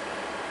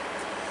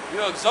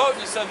 You're exalting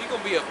yourself, you're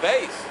going to be a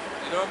base.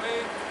 You know what I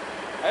mean?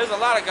 There's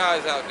a lot of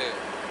guys out there.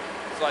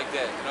 It's like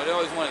that. You know, they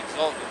always want to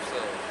exalt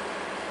themselves.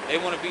 They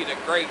want to be the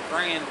great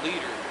grand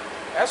leader.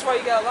 That's why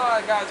you got a lot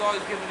of guys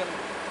always giving them,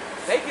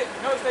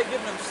 notice they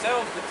giving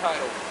themselves the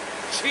title,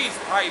 Chief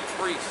High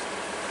Priest.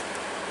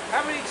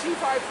 How many Chief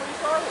High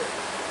Priests are there?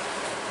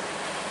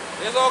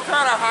 There's all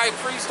kind of high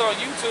priests on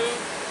YouTube.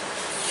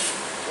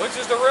 Which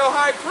is the real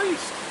high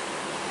priest?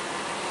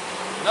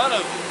 None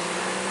of you.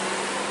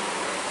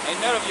 Ain't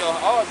none of y'all.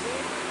 Oh,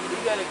 see?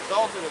 He got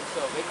exalted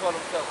himself. They call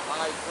themselves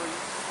high priest.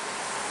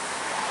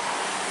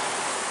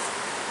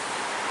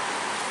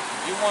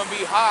 You want to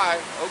be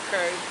high,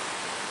 okay.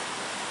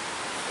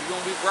 You're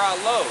going to be brought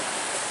low.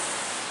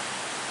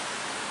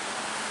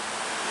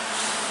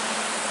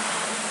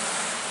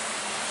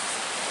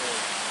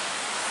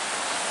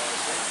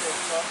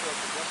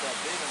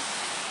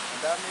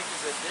 And thou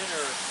makest a dinner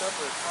or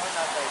supper, call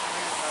not thy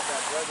friends, not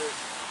thy brother,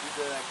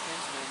 neither thy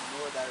kinsman,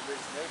 nor thy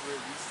rich neighbor,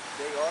 lest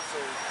they also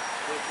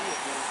will be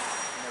again,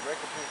 and a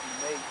recompense be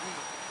made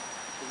thee.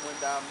 But when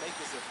thou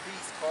makest a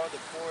feast, call the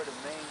poor, the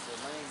maimed, the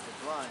lame, the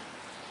blind,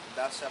 and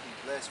thou shalt be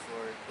blessed,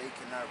 for they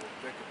cannot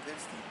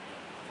recompense thee,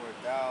 for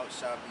thou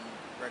shalt be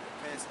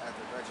recompensed at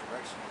the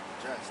resurrection of the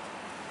just.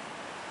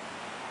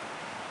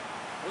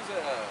 What's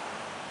that?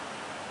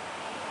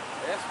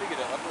 That's speaking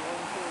of the upper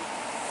room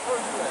too. Where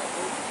are you at?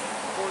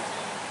 14?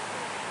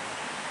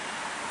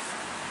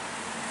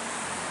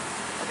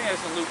 I think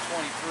that's in Luke 23.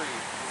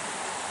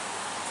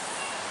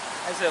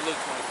 I said Luke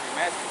 23,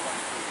 Matthew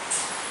 23.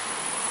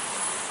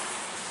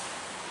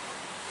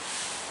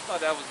 I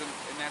thought that was in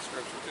that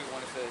scripture too, when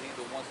it said he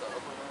that wants the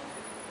upper room.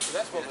 So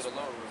that's supposed to be the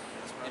lower room.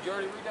 Did you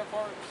already read that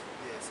part?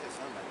 Yeah, it says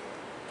something like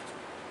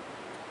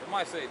that. It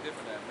might say it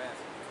different than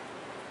Matthew.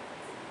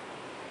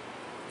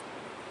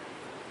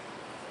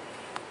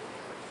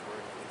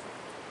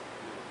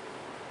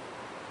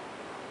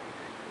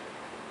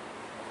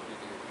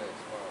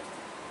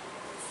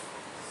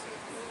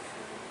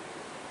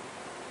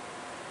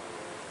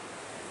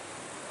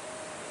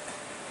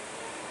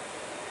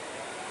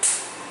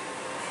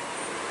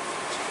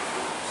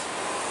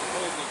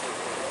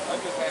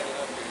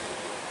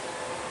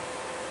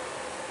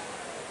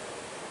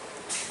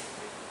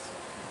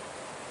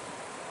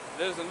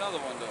 There's another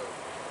one though.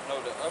 No,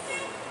 the upper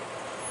one.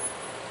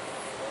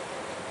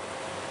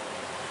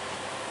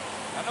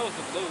 I know it's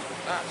the blue.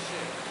 Ah,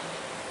 shit.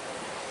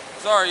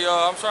 Sorry,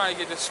 y'all. I'm trying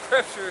to get the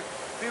scripture.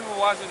 People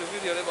watching the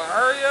video, they're like,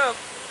 hurry up.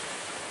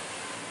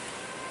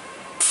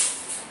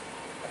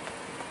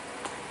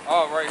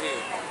 Oh, right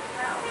here.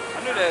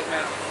 I knew that was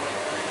Matthew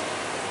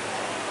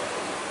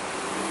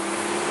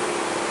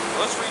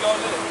 23. Let's read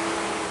all this.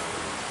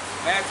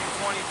 Matthew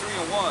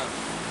 23 and 1.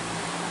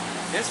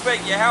 Then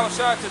spake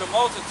Yahushua to the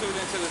multitude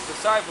and to the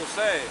disciples,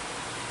 saying,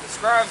 the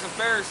scribes and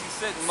Pharisees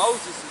sit in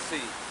Moses'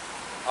 seat.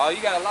 Oh, you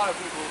got a lot of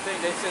people who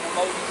think they sit in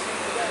Moses' seat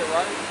today,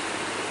 right?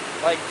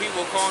 Like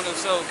people calling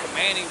themselves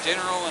commanding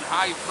general and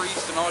high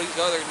priest and all these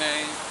other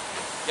names.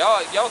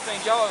 Y'all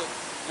think y'all, you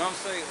know what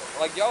I'm saying?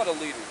 Like y'all the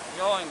leader.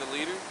 Y'all ain't the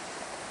leader.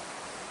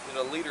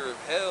 You're the leader of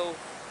hell.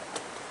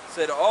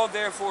 Said, all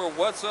therefore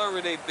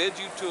whatsoever they bid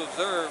you to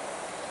observe,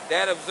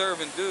 that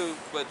observe and do,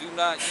 but do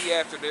not ye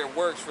after their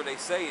works, for they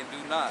say and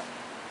do not.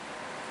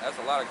 That's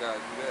a lot of guys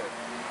do that.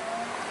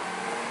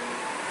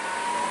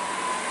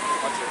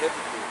 Bunch of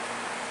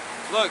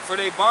hypocrites. Look, for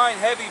they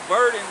bind heavy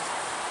burdens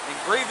and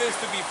grievous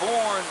to be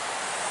borne,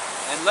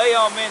 and lay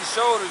on men's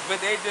shoulders, but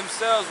they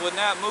themselves would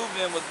not move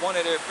them with one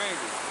of their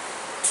fingers.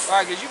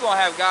 Right, because you're going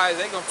to have guys,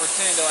 they're going to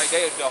pretend that like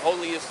they're the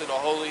holiest of the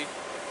holy.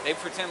 They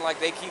pretend like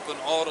they keeping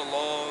all the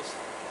laws.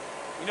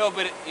 You know,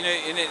 but, you know,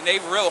 and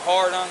they real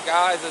hard on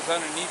guys that's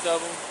underneath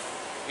of them.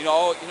 You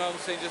know what I'm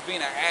saying? Just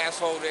being an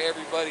asshole to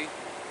everybody.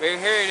 But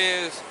here it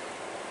is,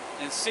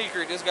 in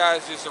secret, this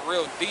guy's just a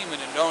real demon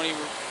and don't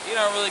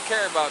really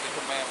care about the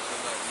commandments or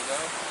nothing, you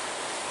know?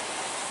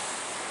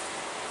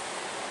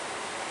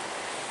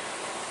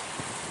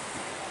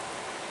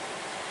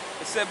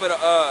 It said, but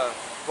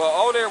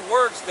all their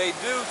works they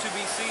do to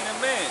be seen of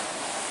men.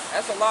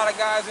 That's a lot of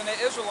guys in the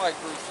Israelite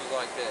groups is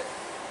like that.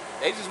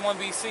 They just want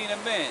to be seen of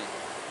men.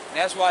 And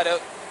that's why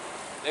they'll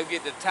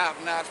get the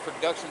top-notch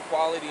production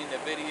quality in the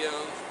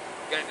videos.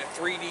 Got the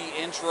 3D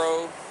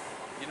intro.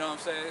 You know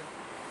what I'm saying?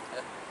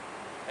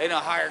 They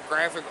don't hire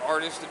graphic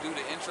artists to do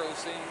the intro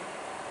scene.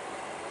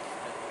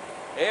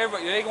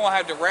 Everybody, they gonna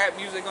have the rap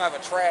music. They gonna have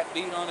a trap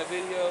beat on the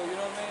video. You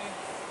know what I mean?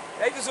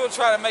 They just gonna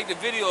try to make the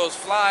video as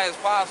fly as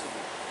possible.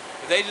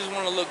 They just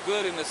want to look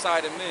good in the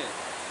sight of men.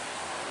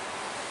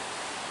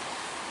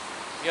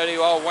 You know, they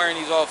all wearing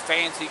these all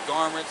fancy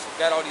garments.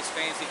 Got all these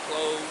fancy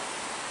clothes.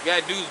 You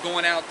got dudes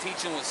going out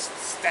teaching with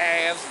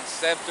staves and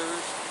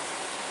scepters.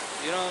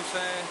 You know what I'm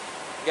saying?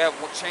 You got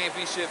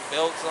championship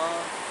belts on.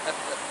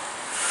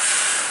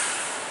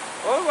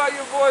 What about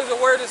your boys that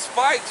wear the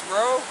spikes,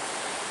 bro?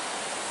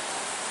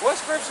 What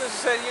scripture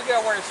said you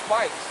gotta wear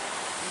spikes?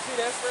 You see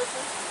that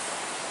scripture?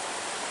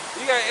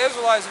 You got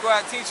Israelites go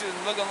out teaching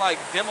looking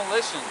like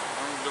Demolition,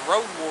 the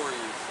Road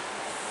Warriors.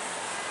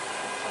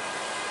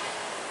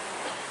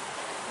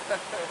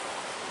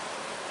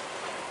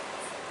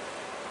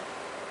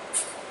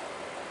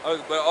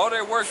 But all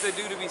their works they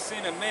do to be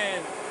seen of men,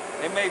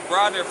 they make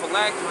broad their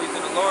phylacteries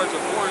and enlarge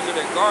the borders of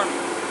their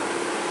garments,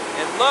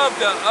 and love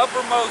the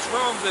uppermost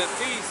rooms at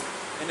feasts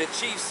and the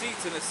chief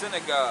seats in the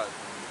synagogue.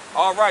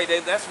 All right,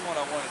 that's the one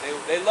I wanted.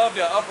 They love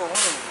the upper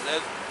rooms.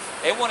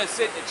 They want to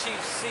sit in the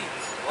chief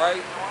seats,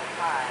 right?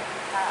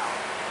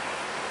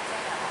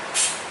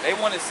 They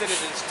want to sit at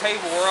this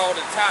table where all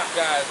the top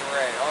guys are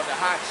at, all the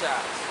hot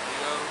shots, you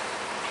know.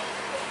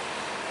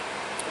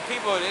 The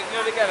people,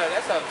 they got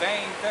that's a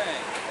vain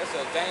thing. That's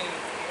a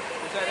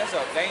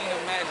vain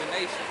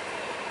imagination,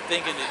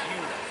 thinking that you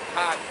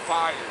hot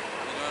fire.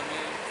 You know what I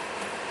mean?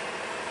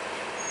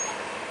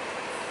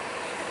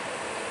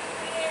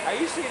 Now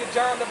you see the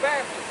John the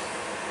Baptist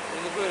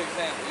is a good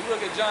example. You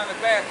look at John the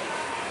Baptist.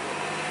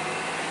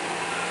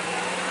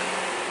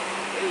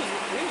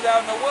 He was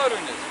out in the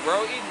wilderness,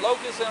 bro, eating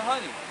locusts and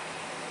honey,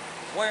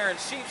 wearing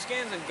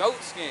sheepskins and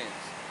goat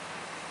skins.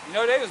 You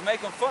know, they was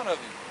making fun of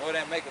him. Well,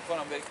 they making fun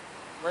of him.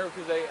 Remember,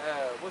 because they,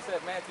 what's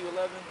that, Matthew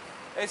 11?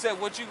 They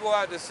said, what you go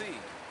out to see?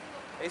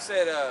 They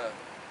said,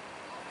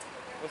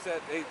 what's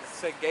that? They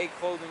said gay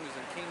clothing is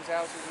in king's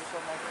houses or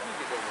something like that. Let me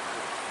get that real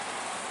quick.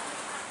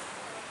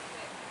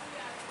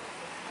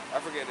 I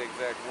forget the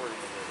exact wording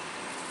of it.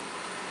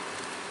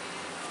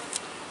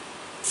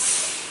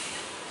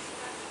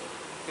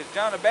 Because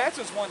John the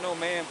Baptist wasn't no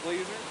man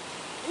pleaser.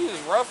 He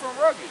was rough and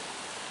rugged.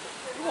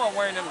 He wasn't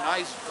wearing them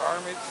nice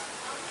garments.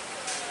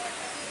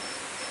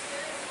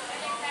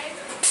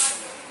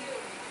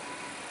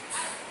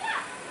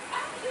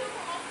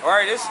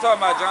 Alright, this is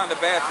talking about John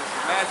the Baptist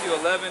in Matthew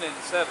 11 and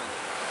 7.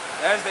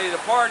 As they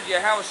departed,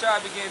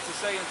 Yahushua began to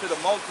say unto the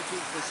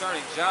multitude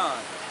concerning John,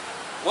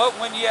 what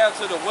went ye out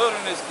to the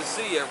wilderness to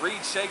see? A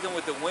reed shaken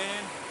with the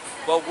wind?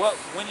 But what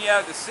went ye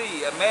out to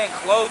see? A man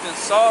clothed in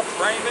soft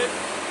raiment?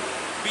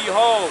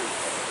 Behold,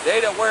 they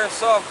that wear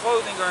soft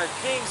clothing are in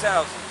king's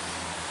houses.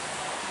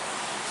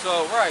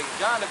 So, right,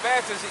 John the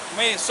Baptist,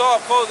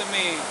 soft clothing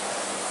means,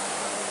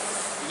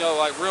 you know,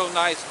 like real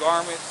nice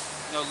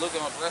garments, you know,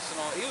 looking on, dressing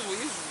on. He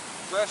was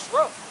dressed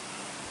rough.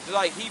 Just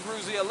like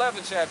Hebrews the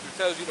 11th chapter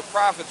tells you the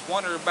prophets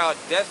wondered about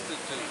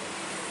destitute.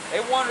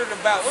 They wondered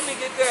about, let me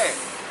get that.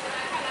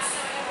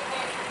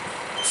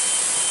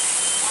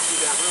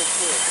 that real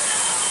quick.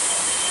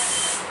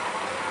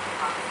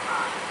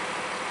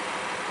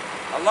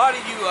 A lot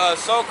of you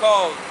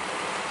so-called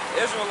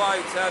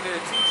Israelites out there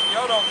teaching,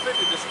 y'all don't fit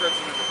the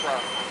description of the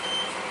prophet.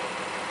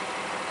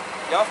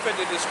 Y'all fit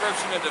the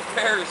description of the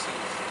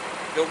Pharisees,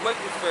 the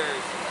wicked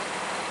Pharisees.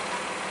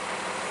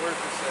 Where's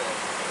this at?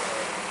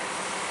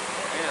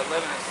 In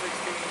 11 and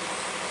 16.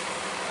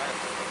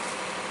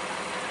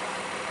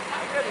 I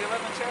got the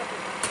 11th chapter.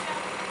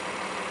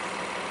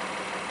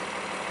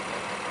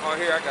 Oh,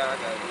 here, I got it.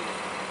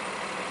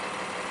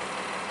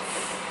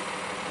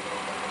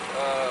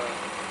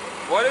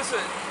 What is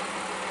it?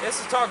 This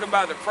is talking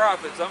about the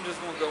prophets. I'm just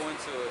going to go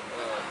into it.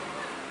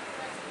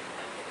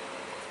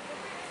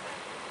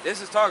 This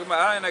is talking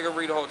about, I ain't going to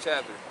read the whole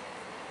chapter.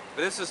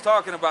 But this is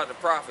talking about the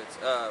prophets.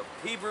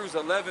 Hebrews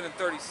 11 and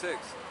 36.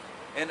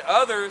 And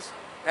others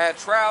had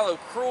trial of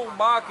cruel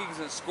mockings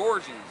and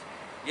scourgings.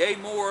 Yea,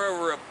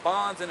 moreover, of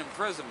bonds and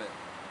imprisonment.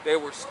 They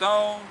were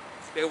stoned.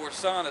 They were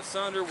sawn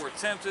asunder, were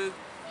tempted,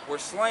 were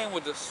slain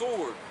with the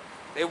sword.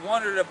 They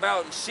wandered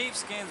about in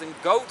sheepskins and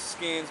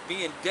goatskins,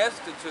 being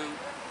destitute,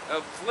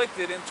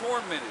 afflicted and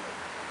tormented,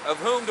 of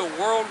whom the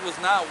world was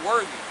not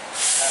worthy.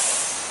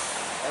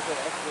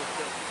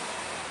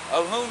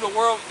 Of whom the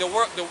world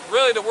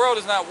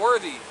is not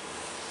worthy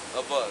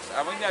of us.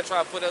 I mean, not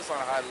trying to put us on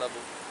a high level.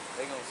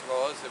 They're gonna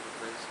call us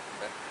hypocrites.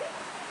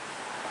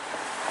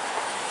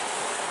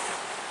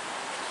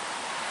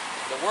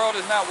 The world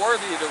is not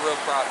worthy of the real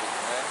prophets,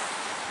 man.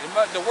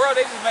 The world,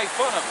 they just make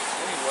fun of us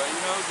anyway,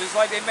 you know, just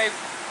like they made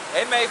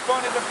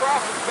fun of the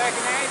prophets back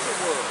in the ancient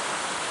world.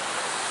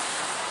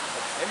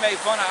 They made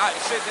fun of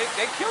shit.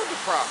 They killed the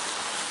prophets.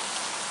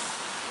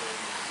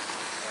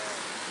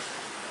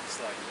 It's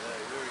like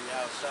Uri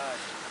outside.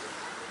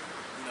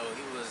 You know,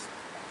 he was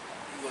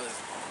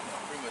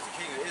pretty much the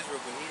king of Israel,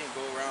 but he didn't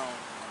go around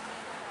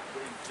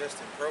dressed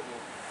in purple.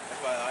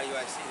 That's why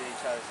IUIC they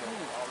try to say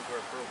all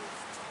wear purple.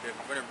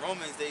 When the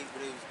Romans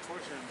when they was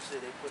torturing him and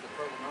shit, they put the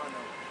purple on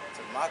them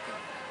to mock him.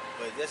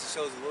 But that just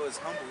shows the Lord is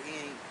humble. He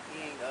ain't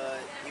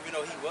even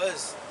though he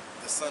was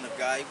the son of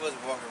God, he wasn't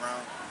walking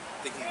around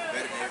thinking he was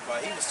better than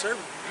everybody. He was serving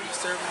the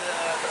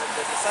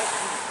disciples.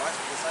 He was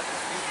watching the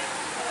disciples feed.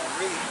 And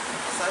really, the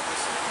disciples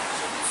should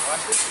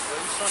watch this. But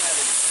he's showing that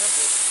as an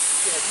example.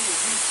 Yeah, if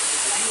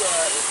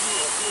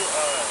you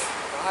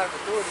high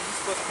authority, you're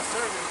supposed to be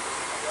serving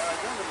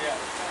younger people. You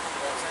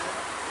know what I'm saying?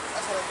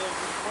 That's how that goes.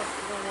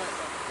 We don't want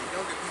the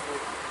younger people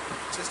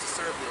just to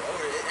serve the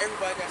older.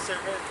 Everybody got to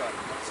serve everybody.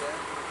 You know what I'm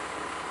saying?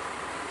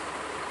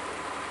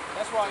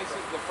 That's why he says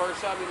the first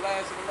shall be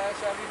last and the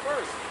last shall be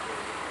first.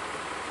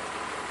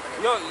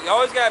 You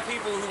always got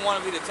people who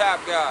want to be the top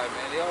guy,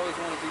 man. They always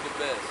want to be the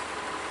best.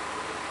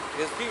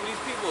 These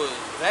people is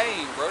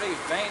vain, bro. They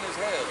vain as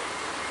hell.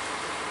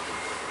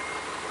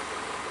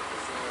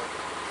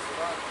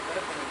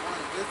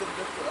 Wisdom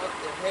lifted up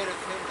the head of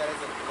him that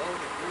is of low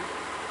degree,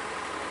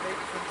 and made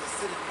him to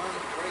sit among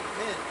great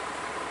men.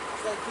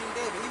 It's like King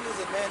David. He was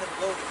a man of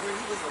low degree.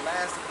 He was the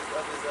last of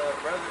his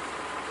brothers.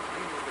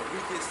 He was the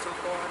weakest so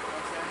far. You know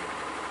what I'm saying?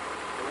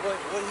 But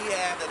what he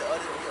had that the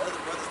other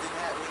brothers didn't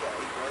have. We got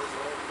 8 brothers,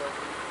 whatever.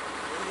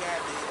 What he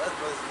had that the other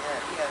brothers didn't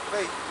have. He had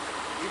faith.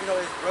 Even though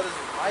his brothers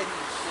were mighty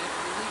and shit,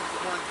 he was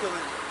the one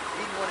killing.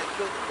 He the one that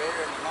killed the bear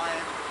and the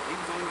lion. He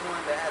was the only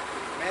one that had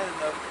man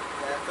enough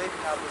to have faith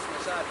in how to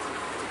shot to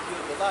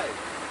kill Goliath.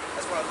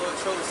 That's why the Lord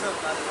chose him,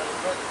 not his other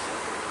brothers.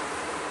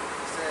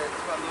 He said,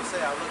 that's why the Lord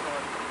said, I look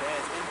on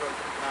man's inward,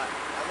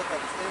 I look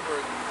on his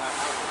inward and not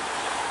outward.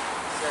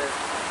 He says,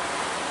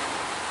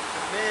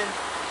 the men,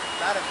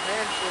 not a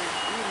man for his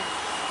beauty,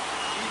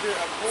 neither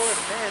a poor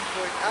man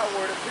for his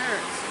outward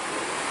appearance.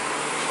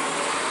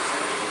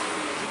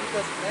 Just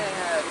because a man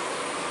had,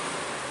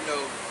 you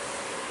know,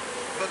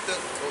 hooked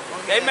up.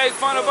 They make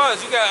fun of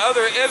us. You got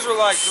other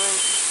Israelite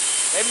groups.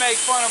 They make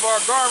fun of our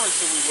garments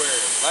that we wear.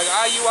 Like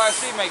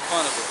IUIC make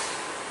fun of us.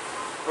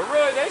 But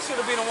really, they should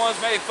have been the ones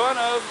made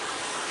fun of,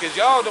 because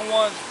y'all the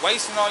ones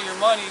wasting all your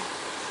money.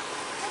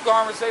 The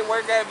garments they wear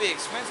gotta be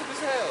expensive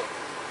as hell.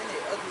 And they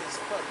ugly as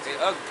fuck. They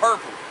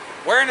purple.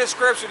 Where in the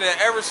scripture did it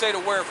ever say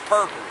to wear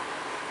purple?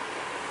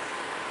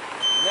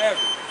 Never.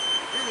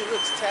 It really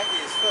looks tacky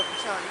as fuck.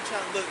 You trying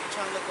to look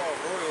all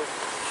royal.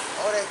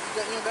 All that,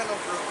 you don't got no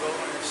real gold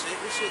on this shit.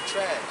 This shit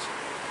trash. You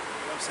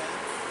know what I'm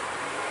saying?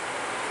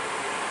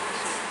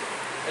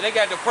 And they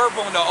got the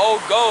purple and the old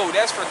gold.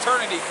 That's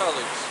fraternity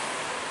colors.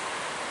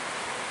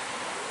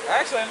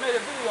 Actually, I made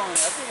a video on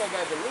it. I think I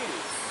got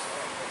deleted.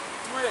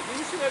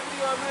 Did you see that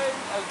video I made?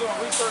 I was doing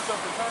research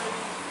on fraternity.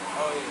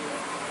 Oh,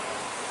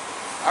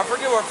 yeah. I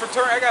forget what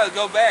fraternity. I got to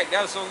go back.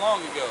 That was so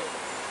long ago.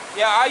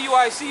 Yeah,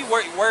 IUIC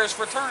wears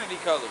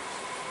fraternity colors.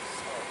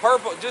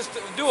 Purple. Just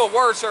do a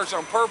word search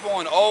on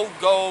purple and old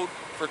gold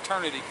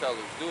fraternity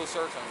colors. Do a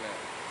search on that.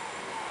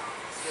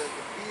 The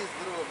bee is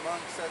little among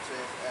such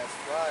as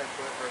flies,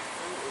 but her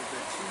fruit is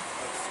the chief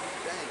of sweet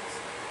things.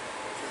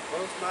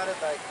 Boast not of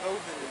thy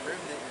clothing and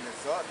remnant, and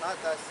exalt not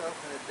thyself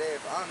in the day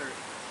of honor,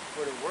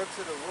 for the works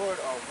of the Lord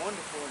are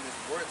wonderful, and his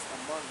works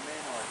among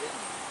men are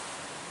hidden.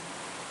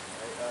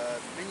 Right?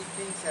 Many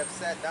things kings have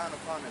sat down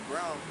upon the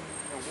ground,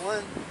 and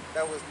one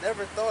that was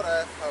never thought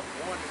of have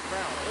worn the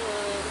crown.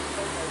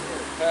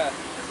 Yeah.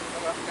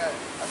 I forgot.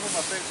 That's one of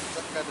my favorite scriptures.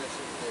 I forgot that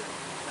shit today.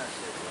 Not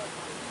shit, but I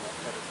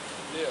forgot it.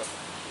 Yeah.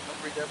 Let's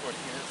read that part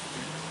again.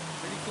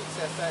 Many kings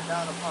have sat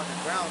down upon the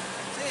ground.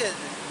 Says,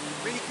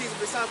 many kings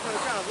have been sat upon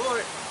the ground.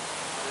 Lord,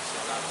 this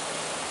is not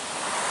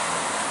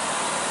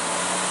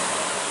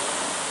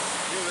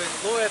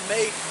the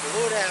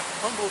Lord have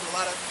humbled a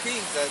lot of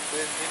kings that's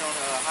been on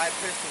a high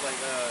pedestal, like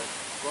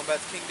going back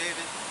to King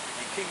David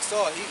and King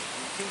Saul. He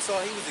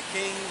was a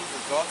king, he was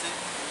exalted.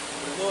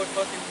 But the Lord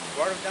fucking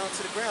brought him down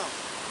to the ground.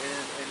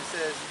 And it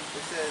says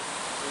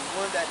the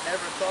one that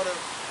never thought of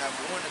have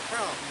worn the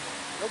crown.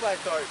 Nobody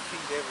thought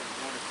King David was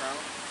worn the crown.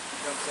 You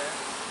know what I'm saying?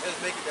 It was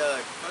making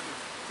fucking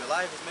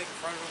Goliath was making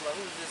fun of him, like,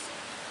 who is this?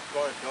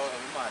 Brought a dog,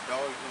 my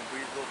dog, he's gonna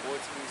breed a little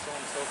boy to me, so on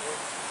and so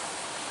forth.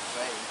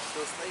 But hey, he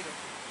still slayed him.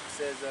 It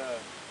says,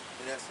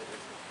 that's it. I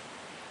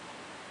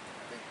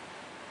think.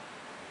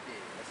 Yeah,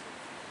 that's it.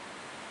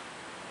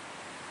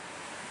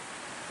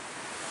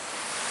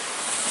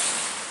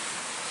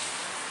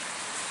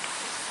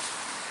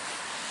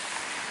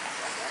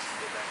 That's actually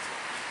go back to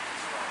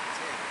Psalm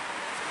 10.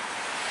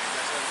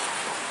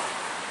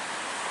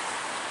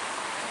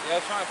 Yeah, I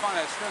was trying to find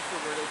that scripture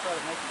where they try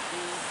to make you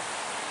king.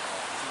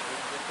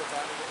 They put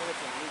that in Luke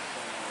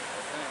somewhere,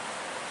 I think.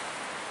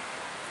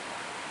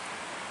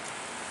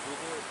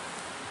 Google it.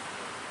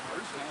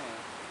 First hand.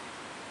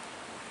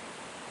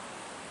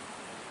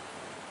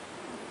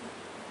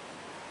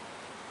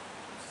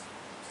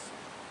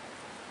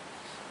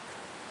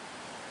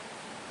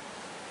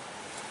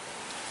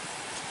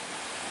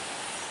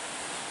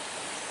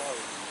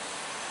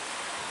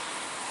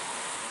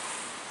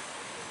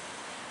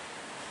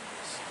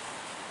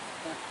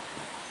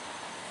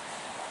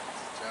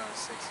 John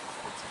 6 and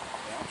 15.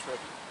 Yeah, I'm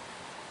tripping.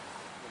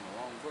 I'm in the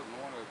wrong book. No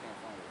wonder I can't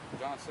find it.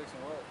 John 6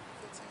 and what?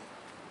 15.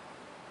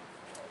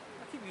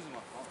 I keep using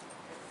my phone.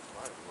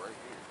 Why is it right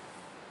here?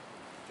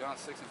 John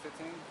 6 and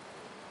 15?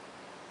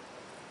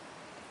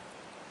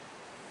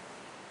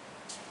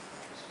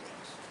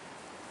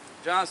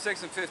 John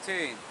 6 and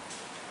 15.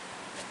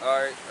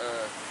 Alright,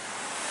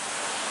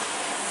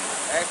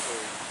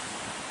 actually,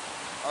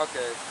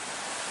 okay.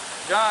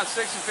 John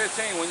 6 and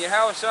 15. When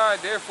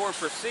Yahushua therefore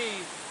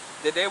perceived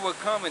that they would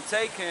come and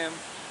take him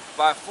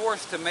by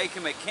force to make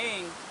him a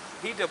king,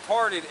 he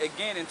departed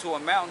again into a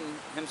mountain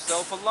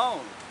himself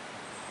alone.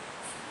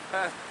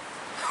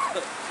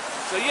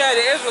 So you had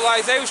the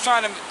Israelites, they was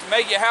trying to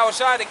make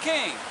Yahushua the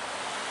king.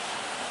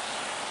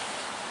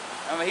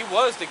 I mean, he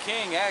was the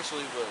king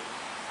actually, but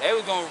they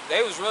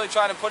was really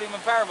trying to put him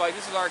in power, like,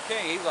 this is our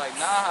king. He's like,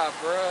 nah,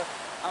 bruh,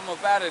 I'm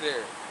up out of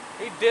there.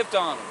 He dipped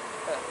on him.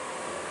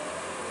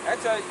 I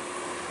tell you,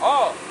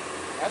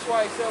 that's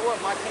why he said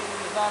what? My kingdom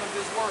is not of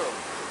this world.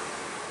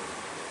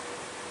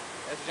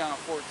 That's John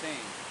 14,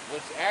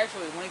 which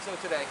actually links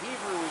up to that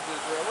Hebrews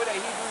Israel. What that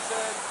Hebrews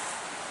said?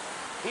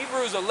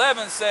 Hebrews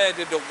 11 said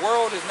that the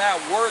world is not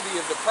worthy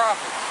of the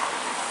prophets.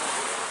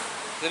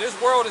 That this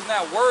world is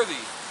not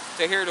worthy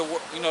to hear the,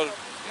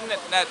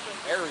 not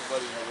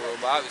everybody in the world,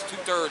 but it's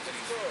 2/3 of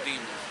these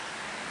demons.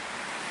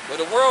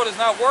 But the world is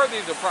not worthy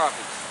of the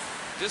prophets.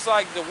 Just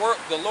like the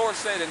Lord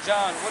said in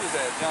John, what is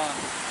that, John?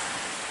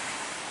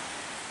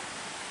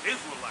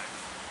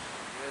 Israelites.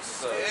 Yes,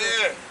 sir.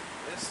 Yeah.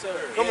 Yes, sir.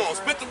 Come on,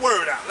 spit the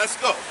word out. Let's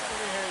go.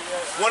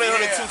 1-800-223-9797.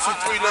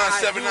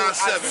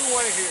 I do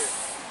want to hear it.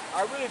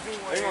 I really do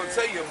want to hear it. They're going to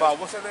tell you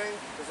about, what's her name?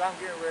 Because I'm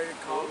getting ready to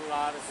call a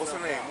lot of What's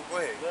her stuff name? out. Go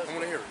ahead. Let's I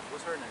want to go. hear it.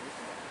 What's her name?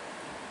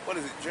 What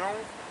is it, Joan?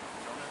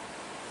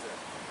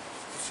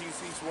 She's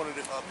one of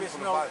the Miss people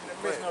in the Bible. Go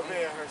Miss ahead.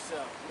 Novell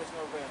herself. Miss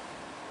Novell.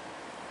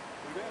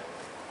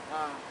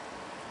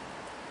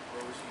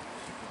 What was she?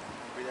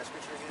 Read that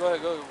scripture again? Go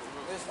ahead, go.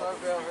 Miss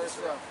Novell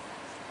herself.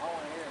 I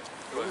want to hear it.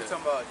 We were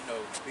talking about,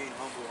 being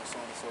humble and so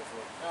on and so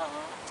forth.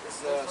 Miss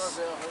It's,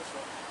 Novell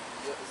herself.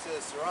 it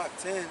says Sirach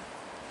 10,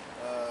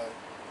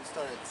 we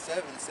started at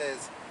 7, it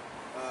says,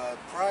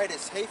 pride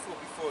is hateful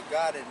before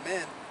God and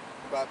men,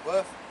 by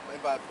both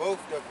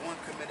doth one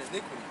commit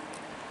iniquity.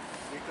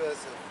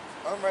 Because of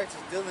unrighteous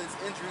dealings,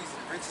 injuries,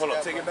 and riches. Hold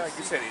on, take it back.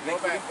 You said Go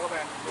iniquity?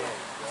 back.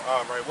 Yeah.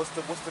 All right, what's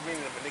the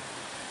meaning of iniquity?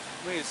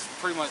 I mean, it's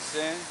pretty much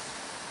sin.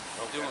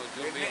 Okay.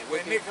 Being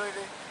wicked.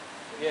 Iniquity.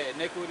 Yeah,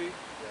 iniquity.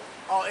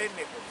 Oh,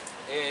 iniquity.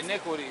 Yeah,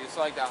 iniquity. It's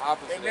like the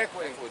opposite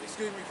Iniquity. of equity.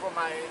 Excuse me for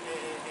my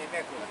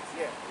inequities.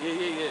 Yeah.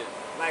 Yeah.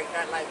 Like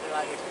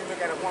if you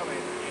look at a woman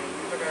and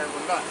you look at her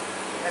with lust,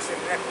 that's an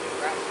inequity,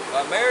 right?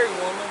 A married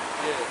woman.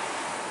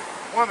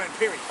 Yeah. Woman,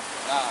 period.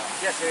 Nah.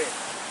 Yes, it is.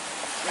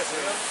 Yes, it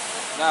is.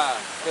 Nah.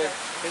 Cause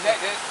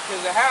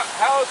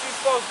how is she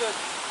supposed to?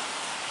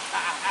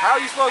 How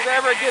are you supposed to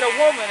ever get a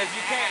woman if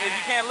you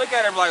can't look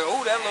at her and be like,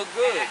 oh, that look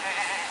good?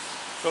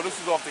 So this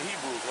is off the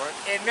Hebrews,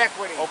 right?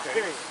 Inequity. Okay.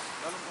 Period.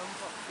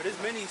 But there's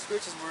many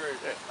scriptures where,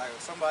 like,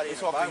 somebody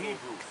It's in the off the Bible,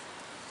 Hebrews.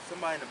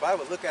 somebody in the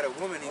Bible look at a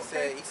woman, he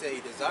said he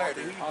desired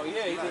her. Oh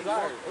yeah, he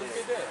desired. Look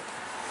at that.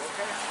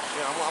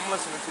 Yeah, I'm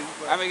listening to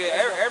you. I mean,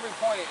 every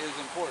point is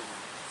important.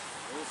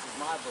 This is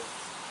my book.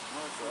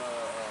 So,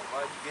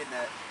 why are you getting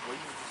that? Well,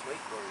 you just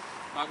wait for it.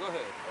 Now go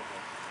ahead. Okay.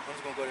 I'm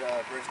just gonna go to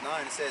verse 9.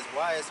 It says,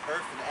 "Why is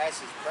earth and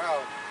ashes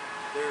proud?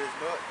 There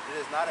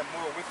is not a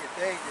more wicked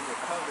thing than the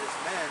covetous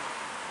man.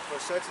 For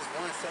such as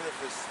one selleth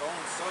his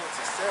own soul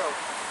to sell,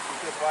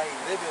 because while he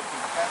liveth, he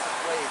passeth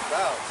away his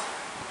vows."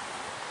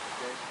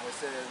 Okay. It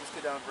says, let's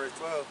get down to verse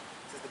 12.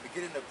 It says, "The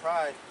beginning of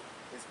pride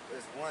is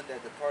one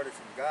that departed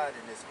from God,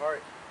 and his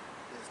heart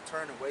is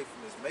turned away from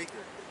his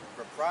Maker.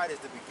 For pride is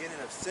the beginning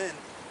of sin,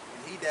 and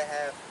he that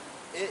hath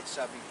it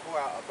shall be poured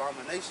out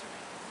abomination.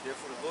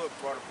 Therefore the Lord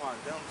brought upon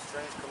them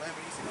strange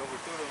calamities and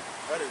overthrew them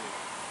utterly."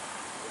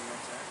 You know what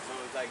I'm saying? So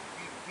it's like,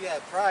 if you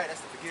have pride, that's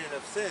the beginning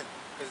of sin.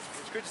 Because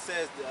the scripture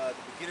says the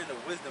beginning of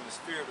wisdom is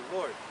fear of the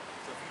Lord.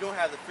 So if you don't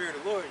have the fear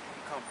of the Lord, you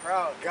become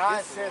proud.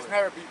 God against the says Lord.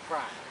 never be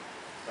proud.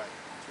 Right.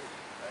 True.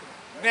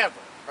 Right. Never.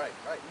 Right.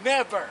 Right.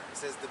 Never. It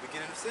says the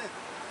beginning of sin.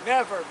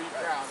 Never be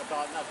proud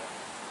about nothing.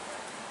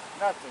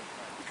 Nothing.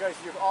 Because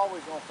you're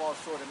always going to fall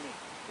short of me.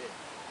 Yeah.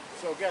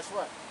 So guess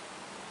what?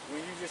 When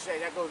you just say,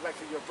 that goes back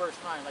to your verse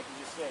 9, like you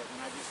just said.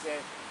 When I just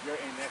said your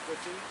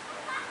inequity,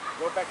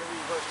 go back and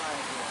read verse 9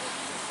 again, like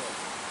you just said.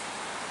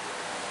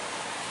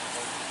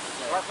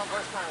 Right from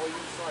verse 9 where you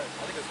started.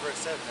 I think it's verse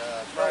 7.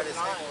 Pride Verse is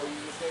 9 hateful. where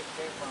you just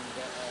came from.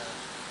 That,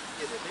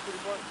 Yeah, the iniquity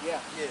part? yeah.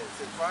 Yeah, it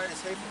says pride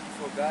is hateful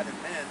before God and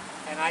man.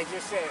 And I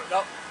just said,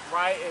 no,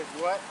 pride is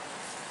what?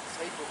 It's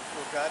hateful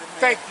before God and man.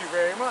 Thank you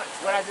very much.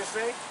 What I just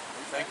say?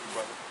 Thank you,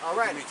 brother. All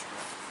Good right. to meet you,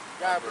 man.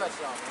 God bless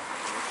y'all, man.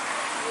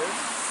 You hear me?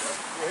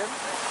 You hear me?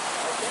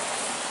 Okay.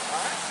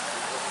 All right.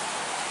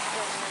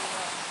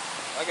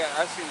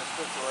 I seen the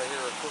scripture right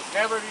here.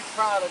 Never be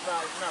proud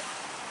about nothing.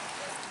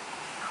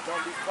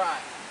 Don't be proud.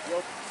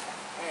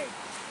 Hey,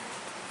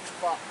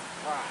 fuck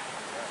pride.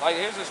 Like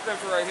here's a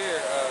scripture right here.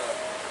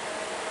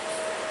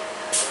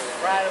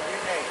 Pride will be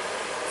made.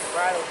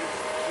 Pride will be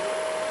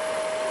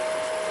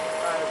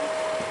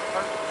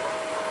hurt.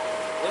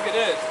 Look at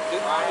this.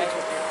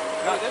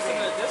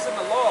 This in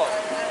the law.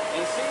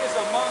 And she is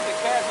among the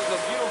castles a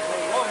beautiful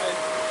woman,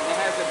 and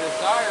has a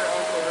desire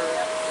unto her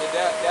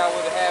that thou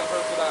would have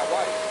her for thy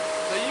wife.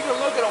 So you can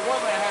look at a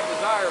woman and have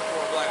desire for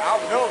her, like I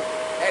would. No.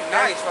 That's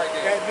nice right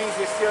there. That means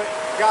it's still,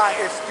 God,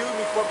 excuse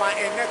me for my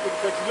inequity,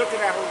 because you're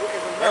looking at her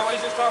as a No, he's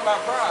just talking about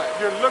pride.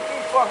 You're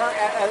looking for her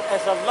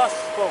as a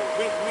lustful,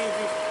 which means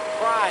he's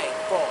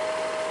prideful.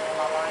 Am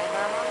I lying?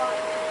 Am I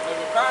lying? But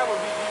the pride would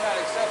be you're not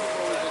accepting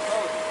what we just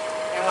told you.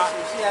 And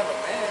if she have a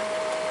man,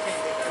 you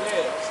can't get that.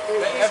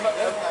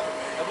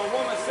 Yeah. If a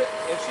woman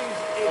if she's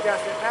It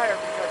doesn't matter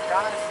because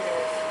God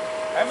says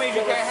that means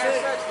you still can't a have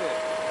sin. sex then.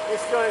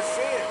 It's still a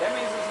sin. That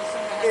means it's a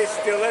sin to have It's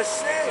sex. still a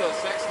sin. Still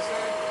sex is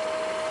sin?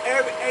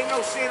 Ain't no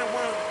sin of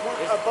one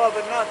above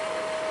another.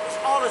 It's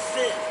all a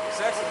sin.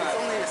 Sex is not It's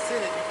only a sin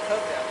if you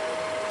covet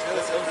after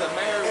It was a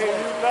married And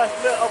woman. you lust,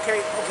 look, okay,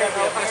 Yeah,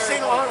 now, but a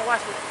single, hold on,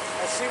 watch this.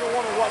 A single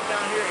woman walk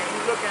down here and you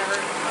look at her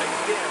and you're like,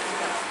 damn, she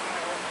got a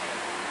single woman.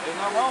 There's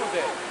nothing wrong with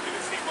that. You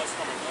didn't see much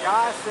coming.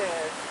 God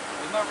says,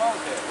 There's nothing wrong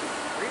with that.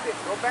 read it,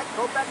 go back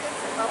into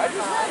I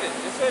just read it.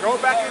 It said Go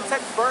back you and know,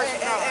 text verse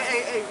 9.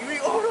 Hey, you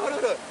read, hold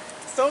on.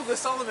 Song of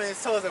Solomon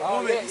tells a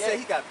woman, yeah, he yeah. said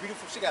he got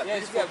beautiful, she got Yeah,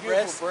 beautiful, she got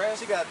beautiful breasts.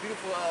 she got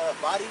beautiful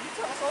body. You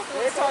tell us all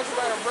It talks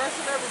about her breasts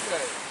and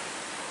everything.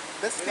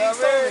 That's You King know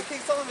what I mean? Solomon.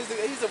 King Solomon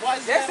he's the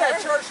wisest That's man that on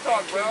earth. church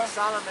talk, bro. King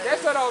Solomon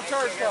That's that old and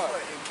church guess talk.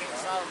 what? And King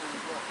Solomon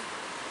is what?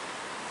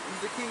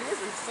 He's the king of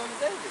Israel. He's the son of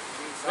David.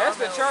 King That's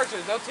the Solomon-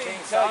 churches. They'll King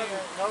tell you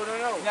Solomon,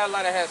 no. you're not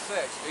allowed to have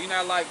sex. You're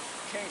not like,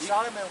 King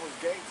Solomon was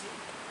gay too.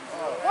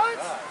 what?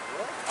 God,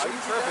 what? Are you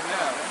tripping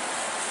now?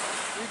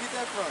 Where you get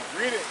that from?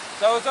 Read it.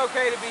 So it's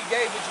okay to be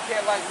gay, but you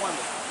can't like women.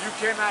 You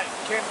cannot,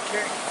 can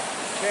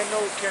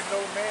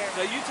no man.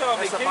 So you tell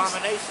me That's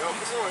abomination. Yo,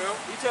 come on, yo.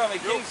 You tell me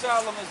King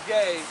Solomon's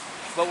gay,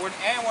 but we're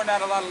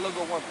not allowed to look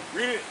at women.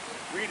 Read it.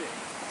 Read it.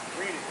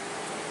 Read it.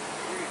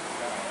 Read it.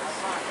 That's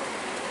fine.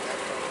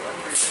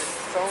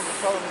 Song of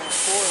Solomon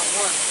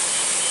 4:1.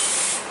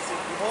 It says,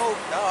 behold,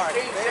 thou art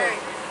King fair.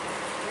 James.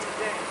 King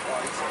James.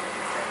 Oh, he said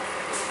King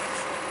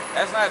James.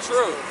 That's not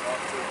true.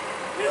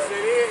 Yes,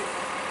 it is.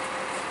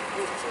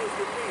 It's true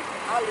for me.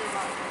 I'll leave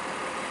my.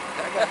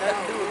 That got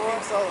nothing to do with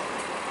King Solomon.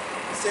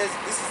 He says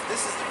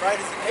this is the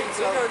brightest of King He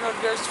Solomon. don't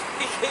know.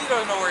 He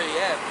don't know where he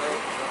at, bro.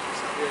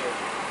 Yeah.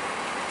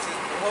 It says,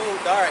 behold,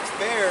 thou art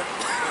fair,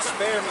 which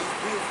fair means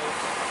beautiful.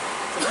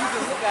 So you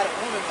can look at a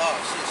woman, oh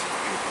shit, she's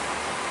beautiful.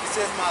 It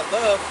says, my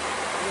love,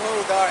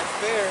 behold, thou art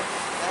fair,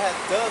 that hath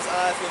dove's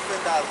eyes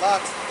within thy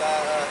locks, thy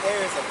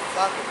hair is a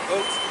flock of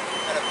goats,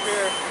 and a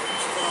pair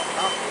from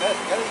Mount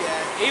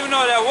Gilead. Even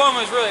though that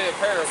woman's really a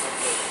parable.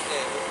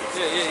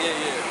 Yeah.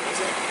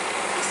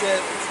 He said,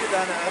 let's get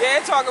down to Yeah,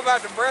 it talk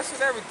about the breasts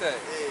and everything.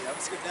 Yeah, I'm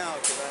skip down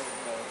because I, it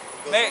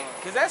goes Man, on.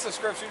 because that's a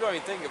scripture you don't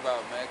even think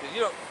about, man. Because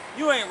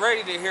you ain't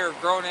ready to hear a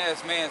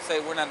grown-ass man say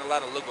we're not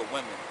allowed to look at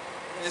women.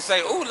 And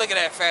say, ooh, look at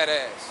that fat How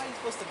ass. you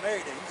supposed to marry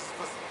them? You just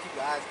supposed to keep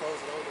your eyes closed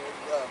and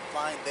over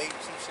blind date or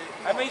some shit?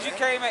 I mean, you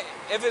can't make,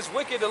 if it's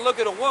wicked to look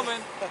at a woman,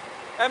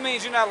 that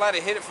means you're not allowed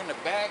to hit it from the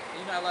back.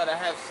 You're not allowed to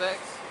have sex.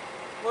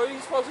 What are you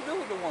supposed to do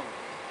with the woman?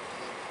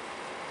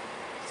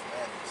 It's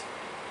madness.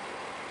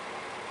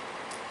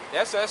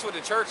 That's what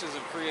the churches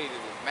have created,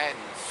 is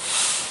madness.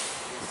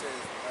 It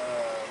says,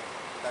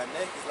 thy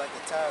neck is like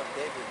a tower of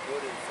David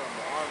builded from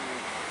the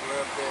armory,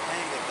 whereof there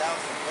hang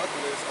 1,000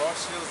 bucklers, all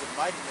shields of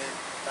mighty men.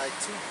 Thy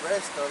two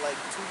breasts are like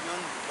two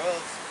young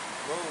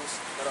roes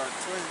that are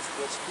twins,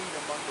 which feed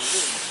among the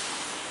lilies.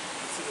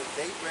 Until the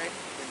daybreak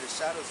and the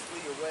shadows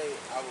flee away,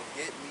 I will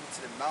get me to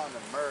the mountain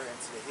of myrrh and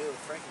to the hill of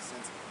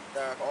frankincense.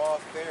 That are all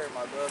fair,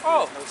 my love.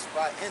 There is no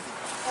spot in thee.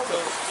 So,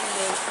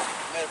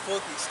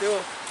 metaphorically, still,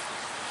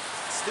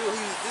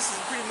 this is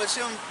pretty much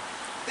him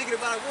thinking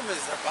about a woman,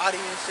 her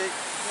body and shit.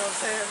 You know what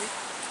I'm saying? I mean,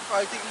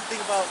 probably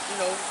think about,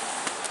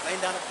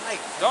 laying down a pipe.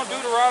 Don't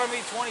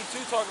Deuteronomy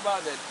 22 talk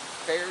about that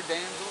fair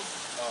damsel?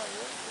 Oh,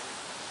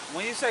 yeah.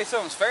 When you say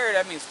something's fair,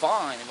 that means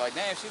fine. Like,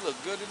 damn, she look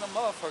good in the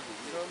motherfucker.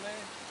 You know what I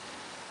mean?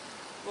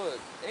 Look,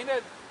 ain't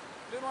that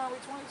Deuteronomy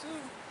 22?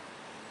 Let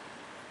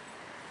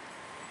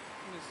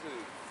me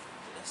see.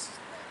 This is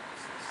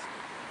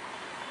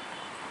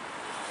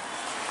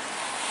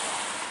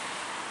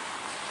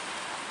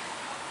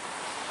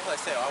I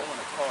say, I want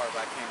a car,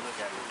 but I can't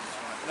look at it.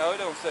 No, it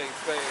don't say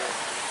fair.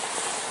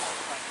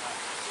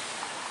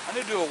 I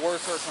need to do a word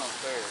search on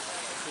fair.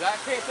 Cause I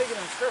can't think of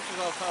them scriptures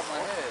off the top of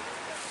my head.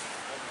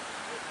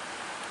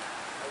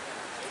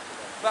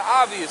 But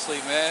obviously,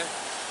 man,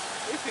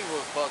 these people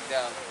are bugged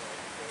out.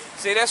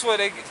 See, that's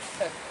what they've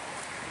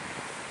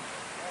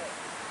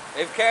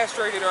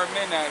castrated our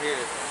men out here.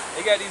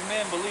 They got these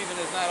men believing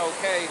it's not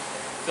okay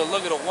to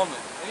look at a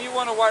woman. And you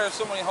wonder why there's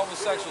so many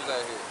homosexuals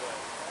out here.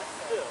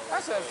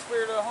 That's the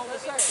spirit of the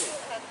homosexual.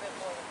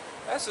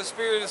 That's the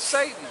spirit of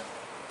Satan.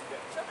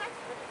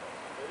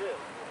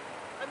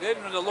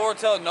 Didn't the Lord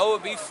tell Noah,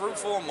 be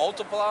fruitful and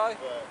multiply?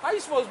 How you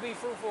supposed to be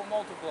fruitful and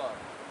multiply?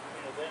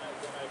 You're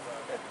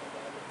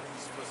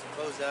supposed to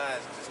close your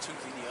eyes and just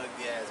choose any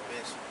ugly ass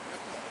bitch.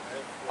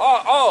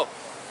 Oh,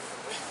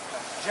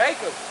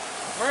 Jacob.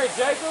 Remember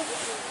Jacob?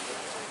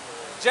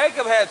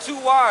 Jacob had 2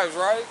 wives,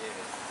 right?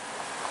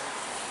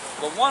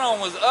 But one of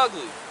them was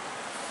ugly.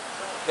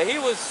 But he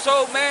was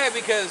so mad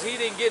because he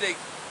didn't get it.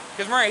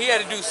 Because remember, he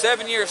had to do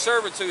 7 years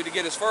servitude to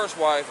get his first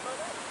wife.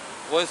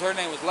 Her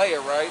name was Leah,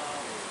 right?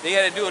 He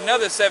had to do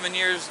another 7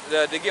 years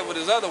to get with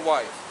his other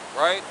wife,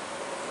 right?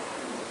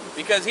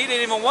 Because he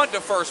didn't even want the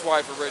first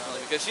wife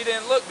originally, because she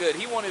didn't look good.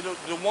 He wanted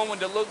the woman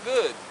to look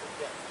good.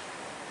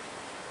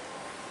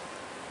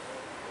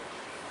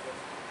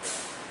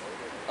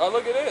 Oh,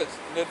 look at this.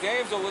 The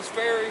damsel was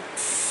fair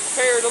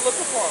to look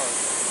upon.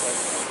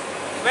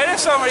 Man,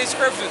 there's so many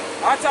scriptures.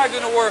 I typed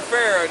in the word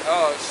fair, and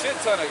a shit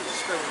ton of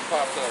scriptures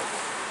popped up.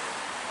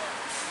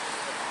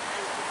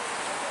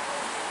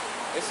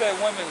 It said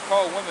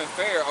call women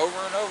fair over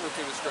and over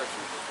through the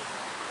scriptures.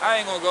 I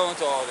ain't gonna go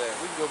into all that.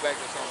 We can go back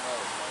to something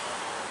else.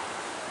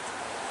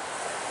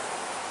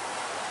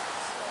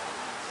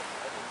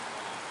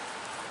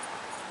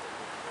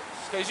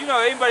 Because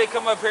anybody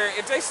come up here,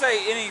 if they say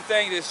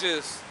anything that's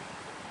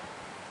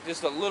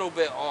just a little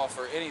bit off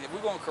or anything, we're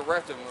gonna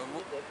correct them.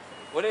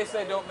 What they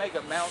say, don't make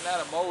a mountain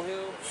out of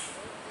molehill.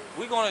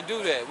 We're gonna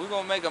do that. We're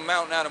gonna make a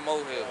mountain out of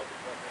molehill.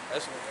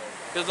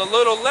 Because a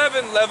little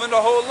leaven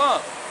the whole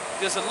lump.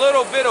 Just a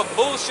little bit of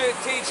bullshit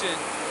teaching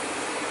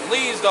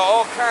leads to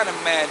all kind of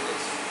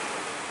madness.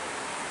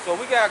 So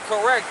we gotta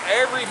correct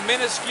every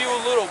minuscule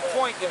little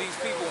point that these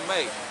people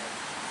make.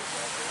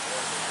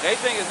 They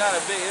think it's not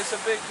it's a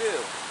big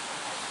deal.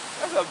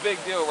 That's a big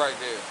deal right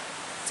there.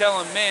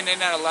 Telling men they're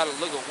not allowed to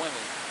look at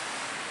women.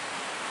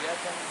 Yeah,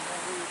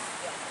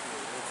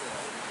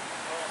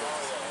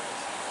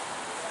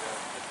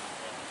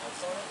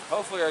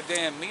 hopefully our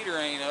damn meter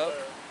ain't up.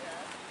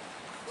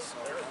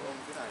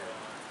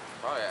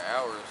 Probably an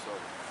hour or so.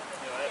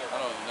 I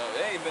don't even know.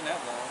 It ain't been that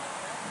long.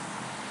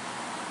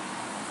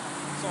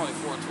 It's only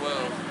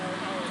 4:12.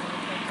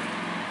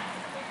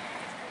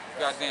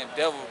 Goddamn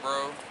devil,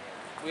 bro.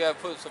 We gotta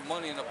put some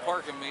money in the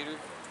parking meter.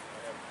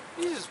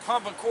 He's just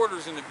pumping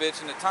quarters in the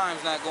bitch and the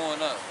time's not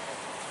going up.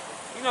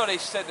 They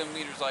set them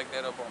meters like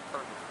that up on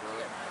purpose, bro.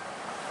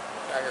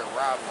 Out here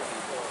robbing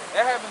people.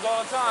 That happens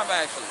all the time,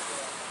 actually.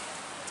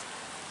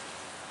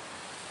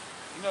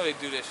 They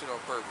do that shit on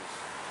purpose.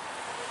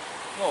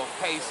 You gonna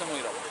pay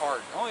somebody to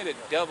park. Only the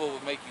devil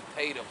would make you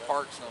pay to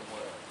park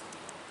somewhere.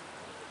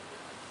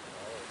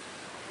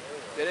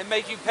 Did it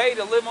make you pay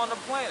to live on the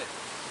planet?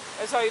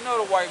 That's how you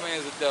know the white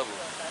man's a devil.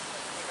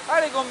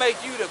 How they gonna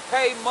make you to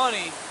pay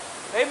money?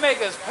 They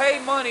make us pay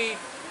money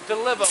to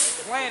live a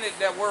planet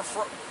that we're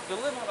from. To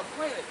live on a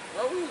planet,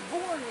 bro. We was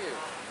born here.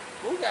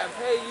 We gotta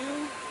pay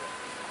you.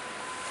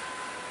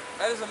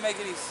 That doesn't make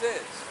any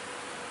sense.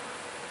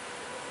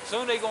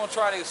 Soon they gonna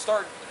try to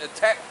start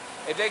attack.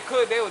 If they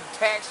could, they would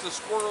tax the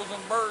squirrels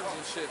and birds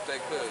and shit if they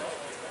could. It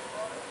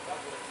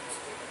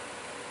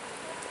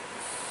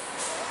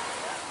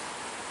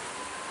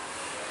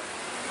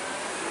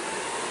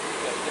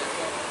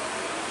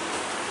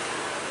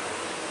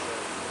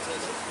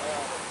says,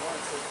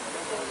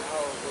 remember how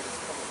what has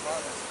come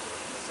upon us,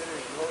 consider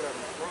and behold our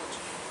reproach,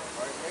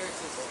 our inheritance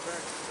is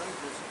turned to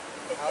strangers,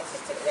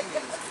 houses to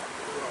aliens,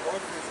 we are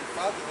orphans and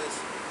fatherless,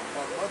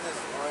 our mothers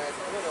are as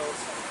widows,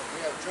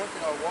 we have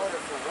drunken our water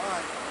for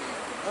wine, we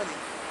money.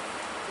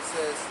 It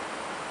says,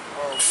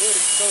 our wood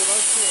is sold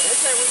unto They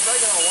us. say we're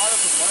breaking our water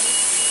for money.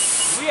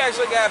 We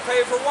actually got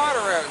paid for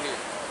water out here.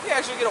 We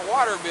actually get a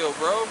water bill,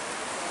 bro.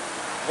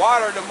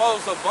 Water, the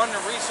most abundant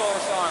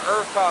resource on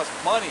earth, costs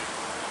money.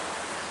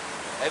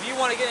 If you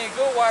want to get any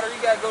good water, you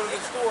got to go to the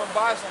store and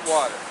buy some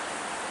water.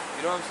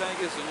 You know what I'm saying?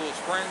 Get some little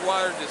spring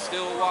water,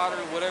 distilled water,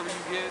 whatever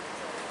you get.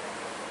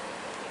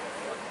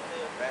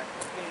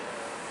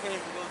 You can't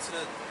even go to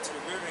the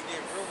river and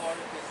get real water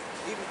because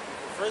even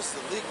first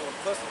it's illegal and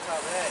plus on top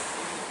of that,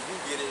 even if you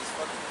get it, it's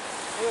fucking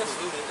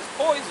polluted. It's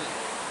poison.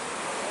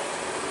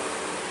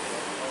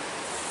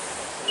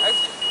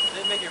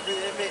 They make it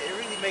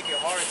really make it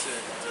hard to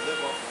live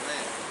off the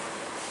land. You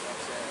know what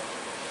I'm saying?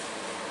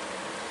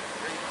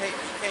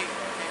 You can't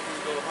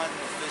really go hunting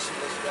and fishing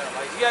unless you got a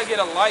license. You gotta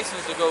get a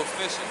license to go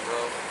fishing,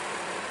 bro.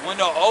 One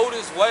of the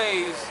oldest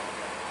ways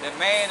that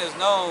man is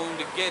known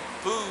to get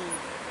food,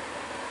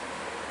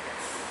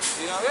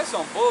 you know, that's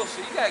some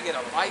bullshit. You gotta get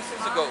a license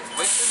to go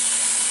fishing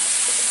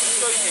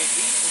so you can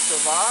eat and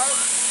survive.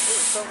 It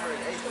was somewhere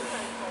in Asia.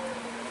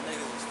 The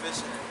niggas was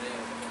fishing and then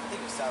I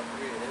think it was South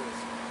Korea. They was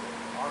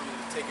army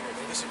was taking their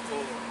fishing pole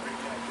and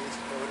bringing out fish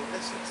and throwing it.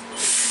 That shit's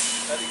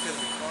I think because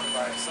of the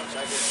coronavirus, something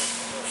I guess.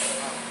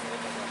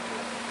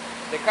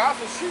 The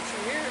cops will shoot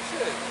you here and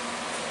shit.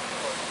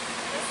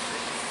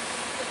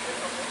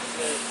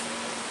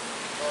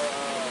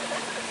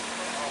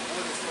 Our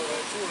wood is sold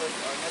unto us,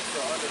 our necks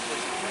are under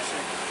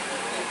persecution,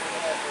 and we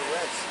have no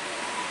rest.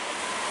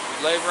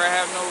 Labor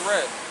have no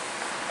rest.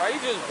 Are you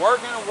just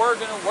working and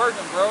working and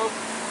working, bro?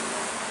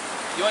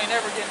 You ain't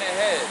never getting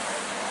ahead.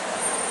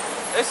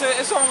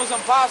 It's almost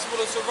impossible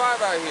to survive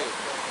out here.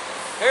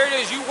 Here it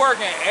is, you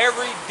working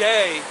every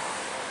day.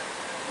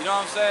 You know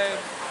what I'm saying?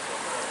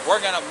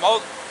 Working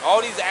all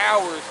these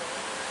hours,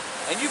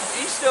 and you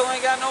still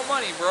ain't got no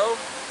money, bro.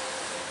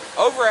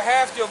 Over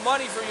half your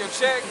money from your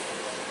check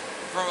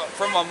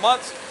from a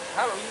month.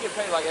 How do you get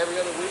paid like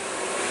every other week?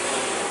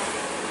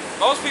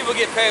 Most people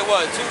get paid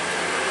what,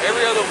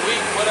 every other week,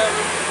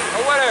 whatever,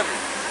 or whatever.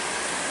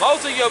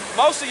 Most of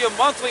your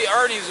monthly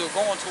earnings are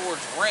going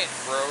towards rent,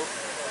 bro.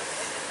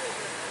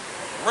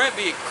 Rent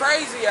be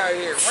crazy out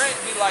here. Rent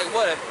be like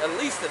what, at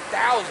least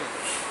 1,000.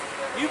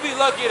 You'd be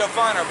lucky to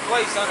find a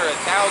place under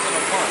 1,000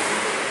 a month.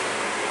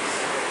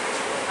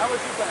 How much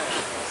you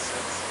paying?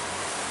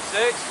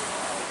 6?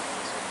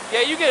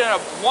 Yeah, you get in a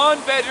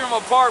 1-bedroom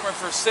apartment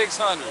for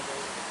 600.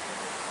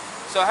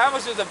 So how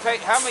much is the pay?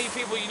 How many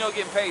people you know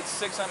getting paid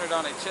 600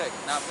 on a check?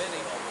 Not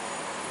many.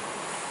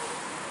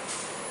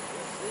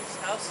 This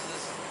house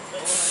is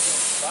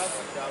 $400,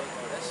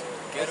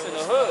 $500. That's in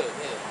the hood.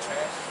 Yeah,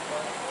 trash.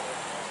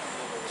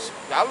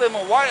 I live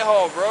in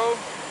Whitehall, bro.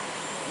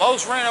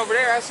 Most rent over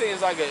there I see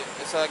is like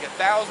it's like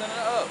 1,000 and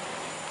up,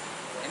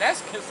 and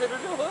that's considered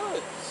the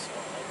hood.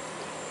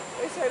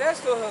 They say that's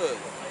the hood.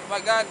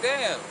 Like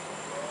goddamn.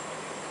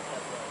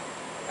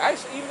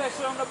 Even that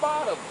shit on the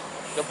bottom.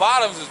 The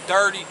bottoms is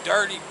dirty,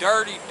 dirty,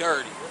 dirty,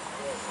 dirty.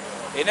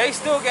 And they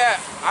still got.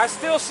 I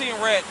still see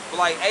rent for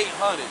like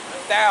 800,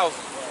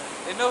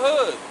 1,000 in the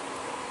hood,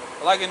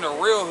 like in the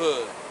real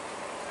hood.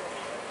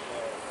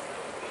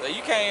 Like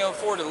you can't even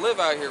afford to live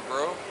out here,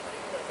 bro.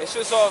 It's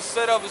just all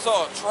set up. It's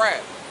all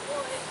trapped.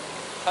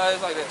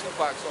 It's like that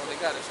Tupac song. They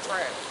got us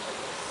trapped.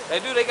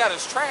 They got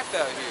us trapped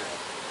out here.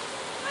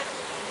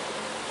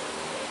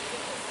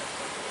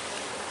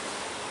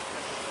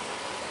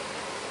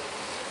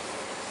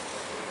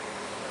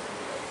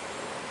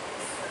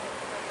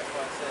 That's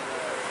why I said,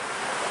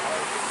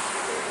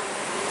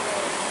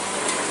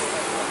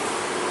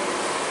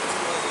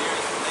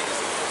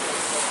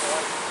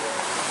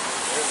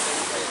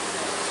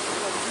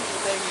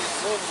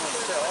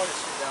 all this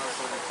shit down,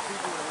 so the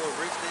people in the real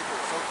rich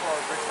neighborhood,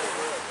 so-called rich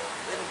neighborhood,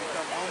 they don't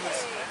become homeless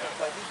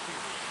like these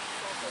people. You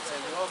know what I'm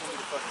saying? We're all gonna be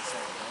the fucking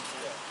same, you know what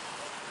I'm saying?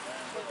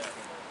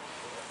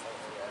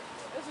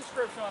 There's a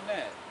scripture on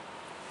that.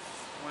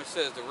 When it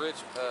says the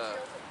rich,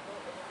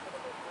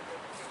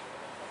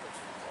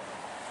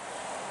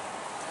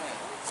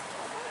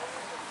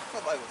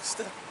 Nobody would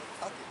step in my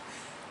pocket.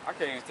 I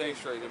can't even think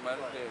straight. Man,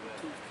 that damn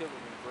tooth killing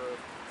me, bro.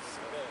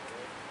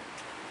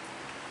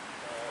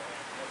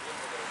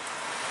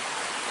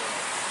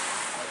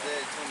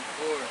 Isaiah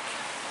 24. And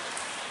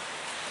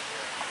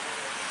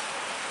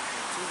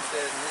 2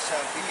 says, and it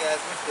shall be as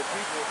with the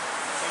people,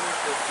 so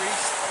with the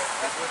priest,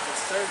 as with the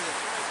servant,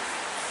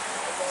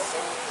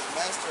 so with his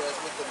master, as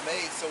with the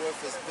maid, so with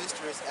his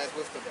mistress, as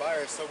with the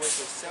buyer, so with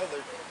the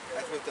seller,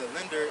 as with the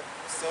lender,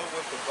 so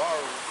with the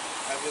borrower,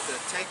 as with the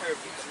taker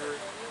of usury,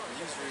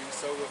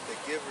 so with the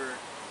giver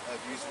of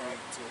usury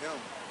to him.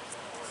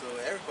 So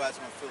everybody's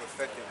gonna feel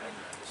affected when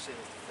the shit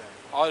hits the fan.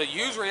 All the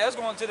usury, that's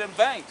going to them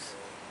banks.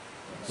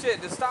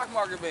 Shit, the stock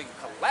market been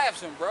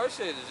collapsing, bro.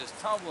 Shit is just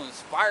tumbling,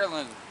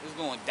 spiraling. It's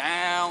going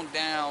down,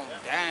 down,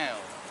 down.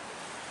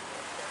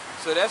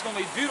 So that's going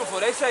to be beautiful.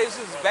 They say this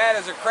is as bad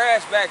as a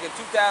crash back in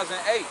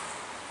 2008.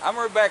 I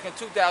remember back in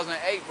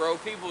 2008, bro,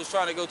 people was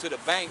trying to go to the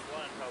bank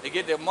to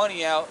get their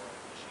money out,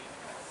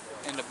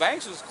 and the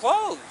banks was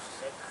closed.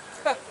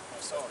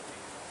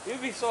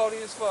 You'd be salty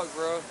as fuck,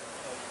 bro.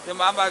 Then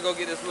I might go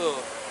get this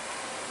little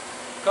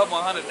couple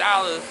 $100,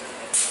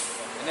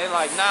 and they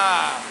like,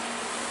 nah.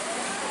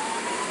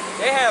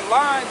 They had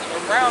lines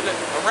around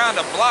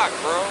the block,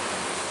 bro.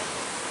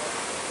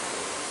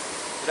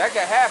 So that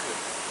could happen.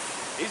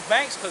 These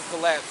banks could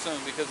collapse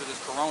soon because of this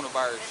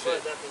coronavirus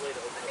shit. But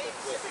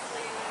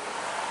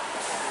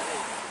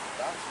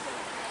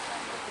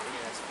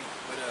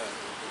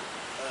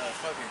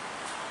fucking,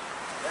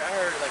 I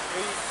heard like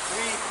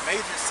three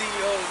major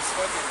CEOs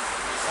fucking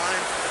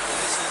resigned from the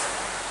positions.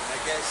 I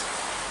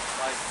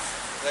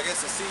guess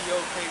the CEO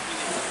can't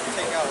really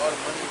take out all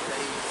the money that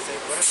he said,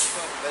 whatever the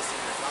fuck, unless he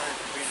resigned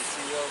from being the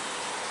CEO.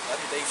 I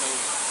think they know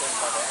something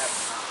about that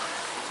happening.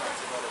 They're trying to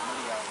take all that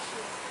money out and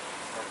shit.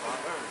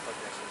 Whatever the fuck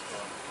that shit's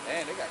called.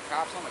 Man, they got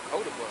cops on the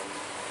Coda bus.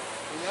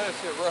 You know that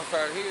shit rough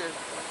out here.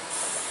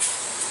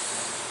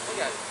 They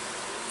got it.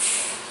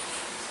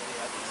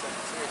 I think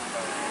something's serious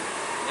about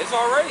it. It's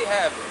already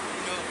happened.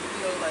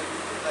 You know, like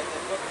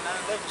that fucking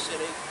 9/11 shit,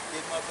 they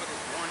give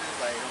motherfuckers warnings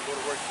like don't go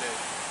to work today.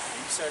 And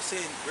you start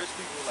seeing rich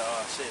people like,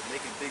 oh shit,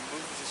 making big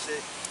movies and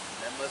shit.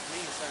 That must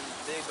mean something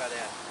big about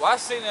that. Well, I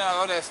seen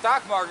on that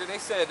stock market, they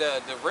said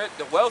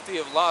the wealthy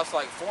have lost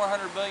like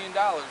 $400 billion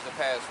the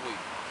past week.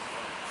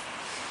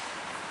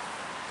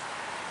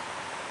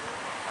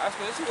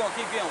 This is gonna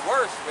keep getting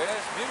worse, man.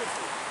 It's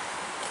beautiful.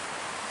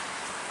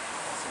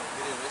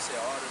 They say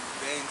all the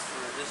gains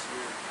for this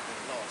year have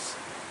been lost.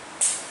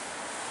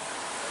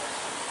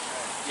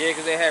 Yeah,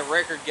 because they had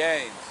record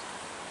gains.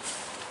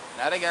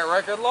 Now they got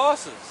record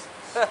losses.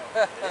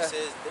 It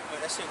says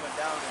that shit went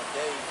down in a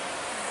day.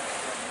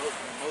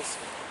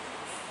 Most,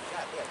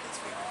 God damn, this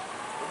week.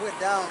 It went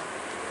down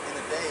in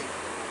a day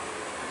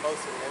in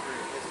most of ever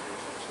history.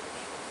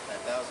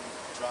 That 1,000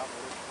 drop.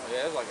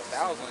 Yeah, it's like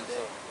 1,000 and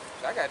so.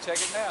 I gotta check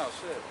it now,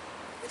 shit.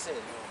 They say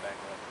it's going back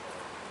up.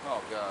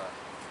 Oh God.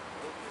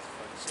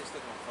 Shit's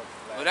still gonna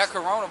fucking last. Well, that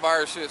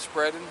coronavirus shit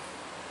spreading.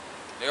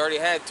 They already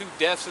had 2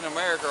 deaths in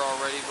America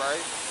already,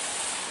 right?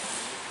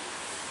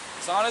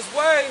 It's on its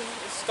way.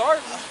 It's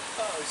starting.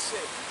 Oh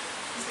shit.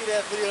 You see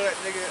that video of that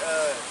nigga,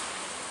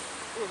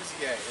 where was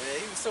he at?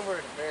 Yeah, he was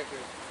somewhere in America.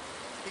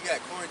 He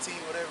got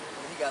quarantined, whatever,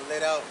 and he got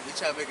let out. He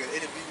tried to make an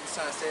interview. He was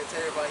trying to tell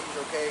everybody he's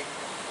okay.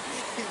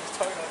 He was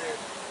talking on there.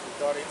 His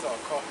daughter, he was all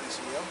coughing and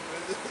shit. I'm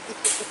good.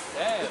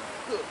 Damn.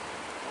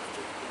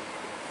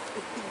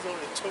 He was on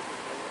there choking,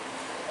 man.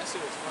 That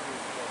shit was funny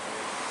as fuck,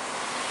 man.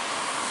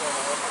 So,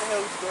 how the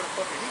hell would you go to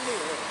fucking, he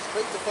went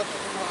straight to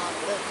fucking Wuhan,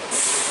 whatever.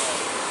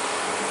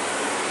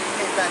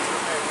 He came back to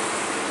America.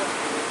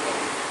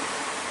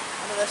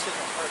 I know that shit's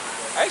on purpose,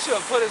 bro. They should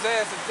have put his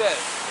ass to death.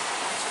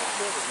 He should have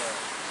killed his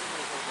ass.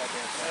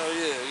 Hell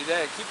yeah. You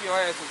dad, keep your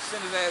ass and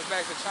send his ass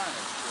back to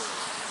China.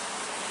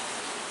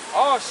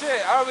 Oh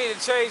shit, I don't mean to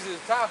change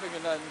this topic or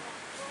nothing.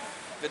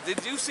 But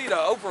did you see the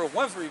Oprah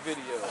Winfrey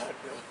video?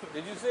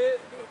 Did you see it?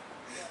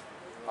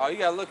 Oh, you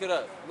gotta look it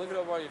up. Look it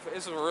up on your face.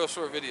 It's a real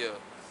short video.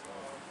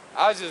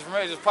 I was just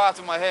ready to just popped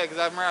in my head because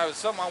I remember it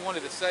was something I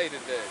wanted to say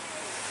today.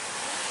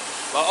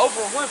 But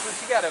Oprah Winfrey,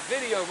 she got a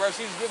video, bro.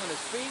 She was giving a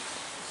speech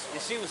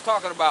and she was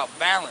talking about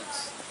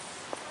balance.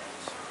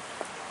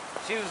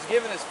 She was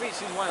giving a speech.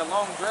 She was wearing a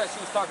long dress.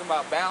 She was talking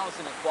about balance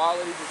and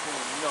equality between,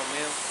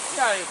 men.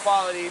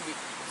 Equality,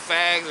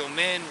 fags or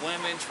men,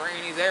 women,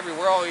 trainees,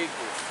 everywhere, all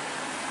equal.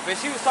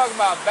 But she was talking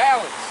about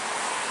balance.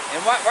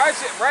 And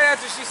right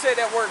after she said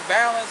that word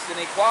balance and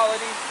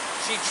equality,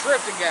 she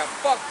tripped and got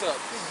fucked up.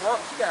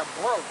 She got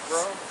broke,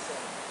 bro.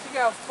 She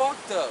got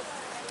fucked up.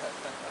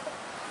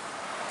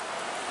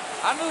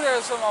 I knew there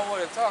was something I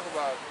wanted to talk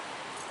about.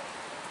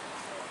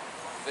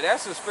 But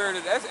that's the spirit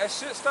of that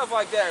shit. Stuff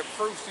like that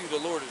proves to you the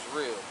Lord is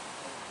real.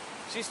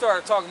 She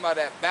started talking about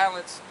that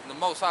balance in the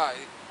Most High.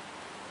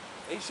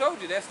 He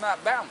showed you that's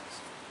not balance.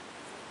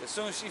 As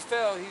soon as she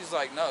fell, he's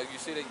like, no, you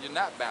see that you're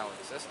not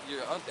balanced. You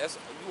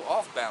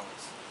off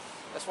balance.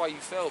 That's why you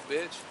fell,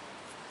 bitch.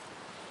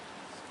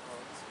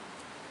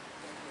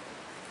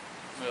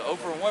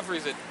 Oprah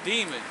Winfrey's a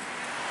demon.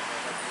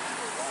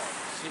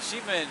 She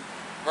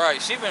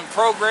been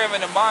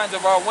programming the minds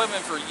of our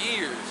women for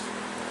years.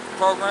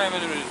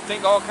 Programming them to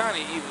think all kind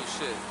of evil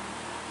shit.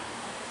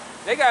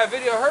 They got a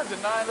video of her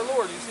denying the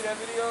Lord. You see that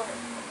video?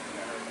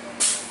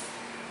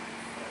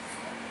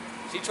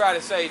 She tried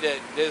to say that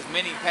there's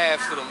many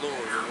paths to the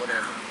Lord or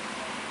whatever.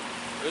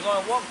 There's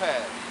only one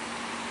path.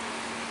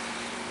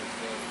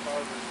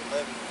 Proverbs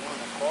 11:1.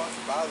 A false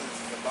balance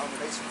is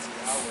abomination to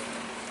Yahweh,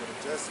 but a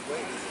just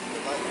weight is in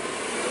the light.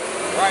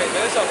 Right,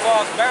 but it's a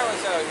false balance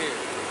out here.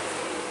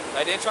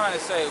 Like they're trying to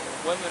say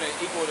women are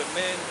equal to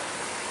men.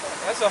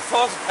 That's a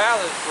false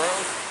balance, bro.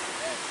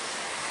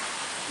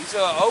 You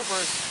saw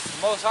Oprah,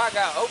 Most High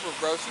got Oprah,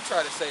 bro. She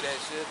tried to say that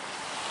shit.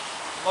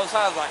 Most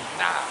High's like,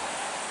 nah.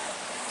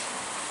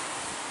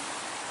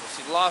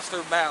 She lost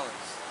her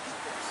balance.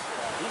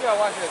 You gotta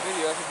watch that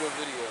video. That's a good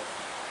video.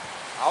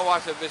 I'll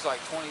watch that bitch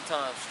like 20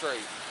 times straight.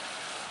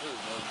 It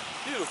was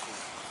beautiful.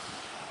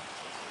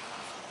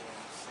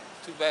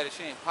 Too bad that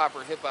she ain't pop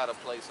her hip out of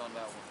place on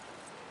that one.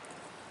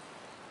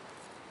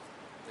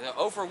 Yeah,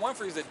 Oprah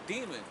Winfrey's a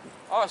demon.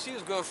 Oh, she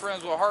was good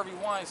friends with Harvey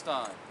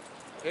Weinstein.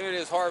 Here it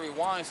is, Harvey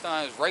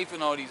Weinstein is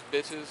raping all these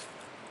bitches.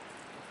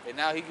 And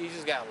now he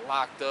just got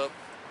locked up.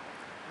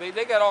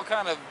 They got all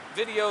kind of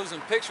videos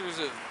and pictures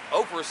of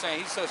Oprah saying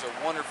he's such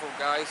a wonderful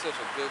guy, he's such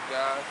a good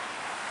guy.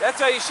 That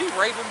tell you she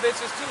raping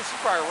bitches too. She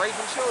probably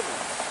raping children.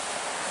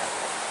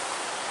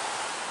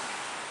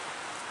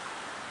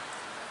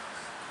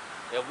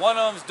 If one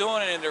of them's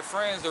doing it and their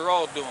friends, they're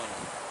all doing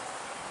it.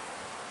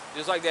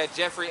 Just like that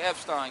Jeffrey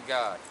Epstein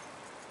guy.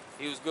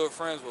 He was good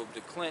friends with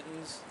the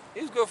Clintons.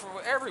 He was good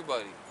for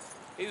everybody.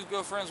 He was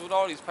good friends with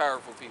all these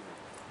powerful people.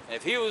 And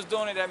if he was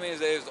doing it, that means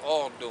they was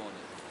all doing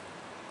it.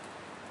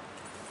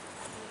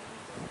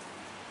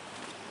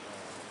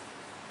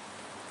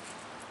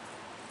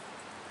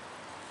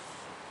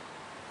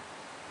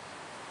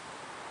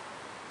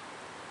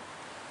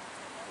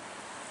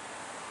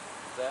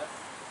 That?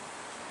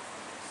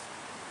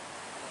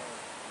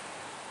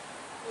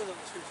 What was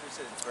the scripture that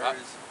says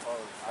birds all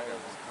I got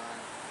of one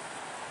kind?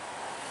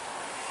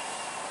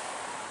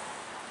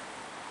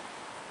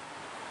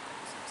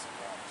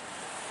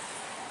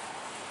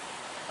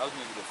 I was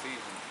maybe the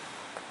Ephesians.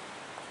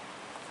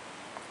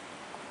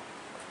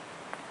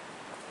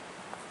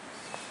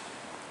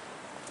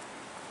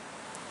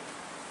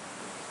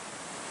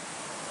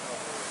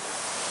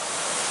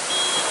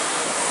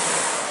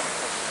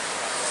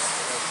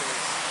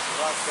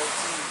 Rock 13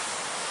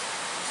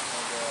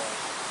 and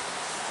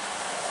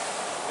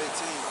 15,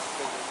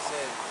 because it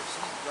said if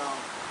she's brown,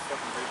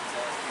 fucking rapist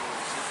ass people,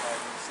 and she probably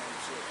do the same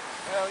shit.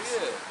 Hell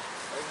yeah.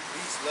 Every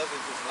beast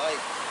loveth his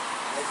life,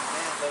 and every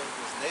man loveth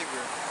his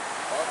neighbor.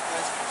 All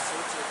flesh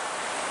consulted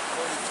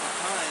according to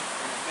kind,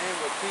 and a man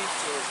will cleave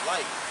to his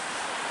life.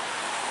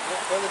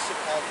 What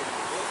fellowship hath with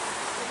the book,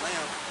 with the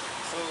lamb,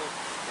 so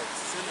that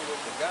sinner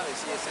with the godly?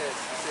 See, it says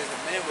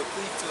a man will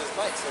cleave to his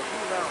life. So if you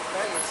around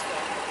faggots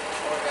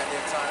all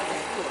goddamn time, I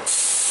mean, you know,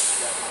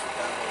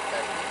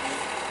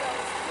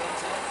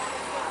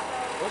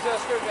 What's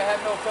that scripture that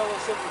had no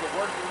fellowship with the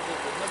workers of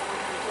the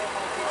iniquity or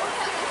something like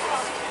that?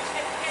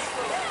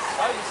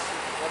 I just,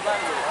 that might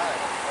be right.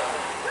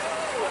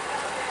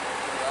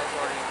 That's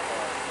already in the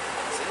car.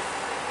 That's it?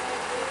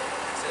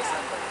 It says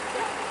something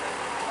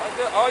like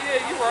that. Oh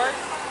yeah, you right.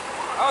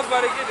 I was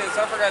about to get this.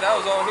 I forgot that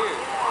was all here.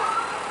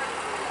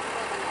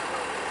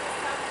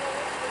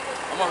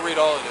 I'm gonna read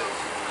all of this.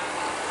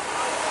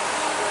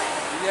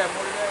 Do you have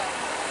more than that?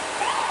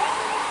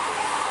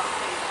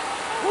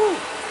 Woo!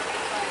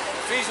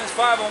 Ephesians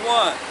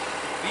 5:1.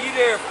 Be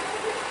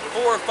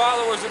therefore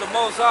followers of the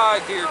Most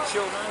High, dear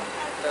children,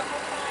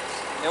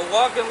 and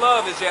walk in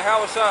love as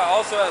Yahushua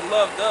also hath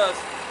loved us,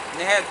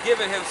 and hath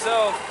given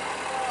himself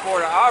for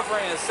the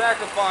offering and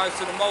sacrifice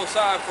to the Most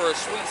High for a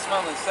sweet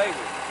smelling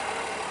savor.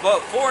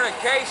 But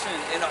fornication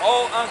and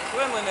all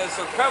uncleanliness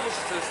or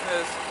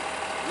covetousness,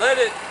 let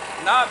it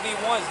not be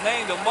once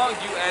named among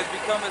you as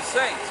becometh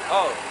saints.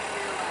 Oh,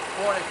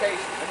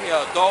 fornication. I mean,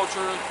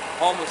 adultery,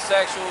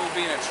 homosexual,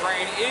 being a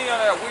tranny, any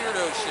of that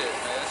weirdo shit,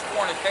 man. It's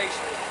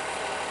fornication.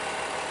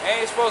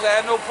 Ain't supposed to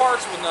have no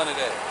parts with none of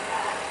that.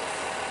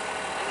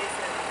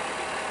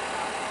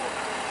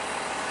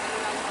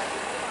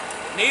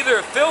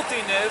 Neither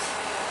filthiness.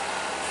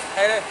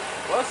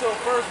 What's the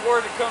first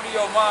word that come to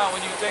your mind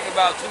when you think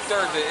about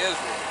 2/3 of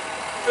Israel?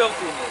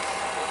 Filthiness.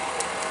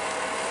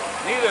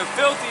 Neither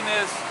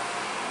filthiness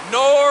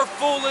nor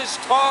foolish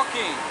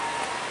talking.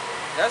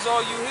 That's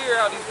all you hear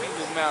out these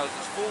people's mouths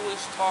is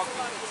foolish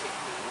talking.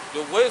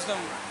 The wisdom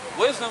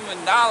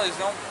and knowledge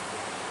don't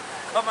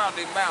come out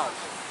their mouths.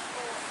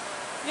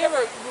 You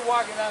ever be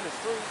walking down the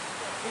street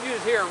and you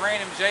just hear a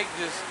random Jake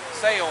just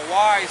say a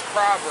wise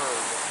proverb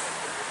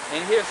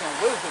and hear some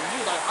wisdom, and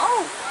you're like,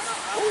 oh,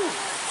 ooh,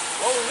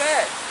 what was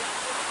that?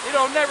 You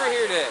don't never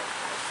hear that.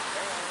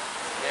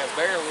 Yeah,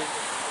 barely.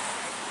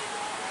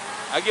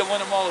 I get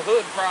one of them old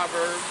hood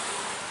proverbs.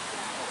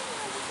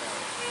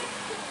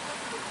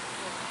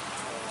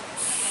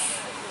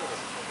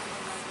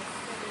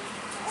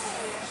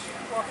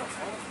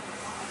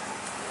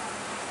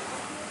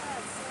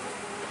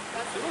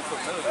 She looks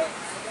familiar.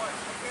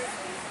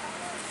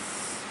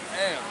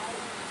 Damn,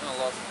 I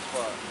lost my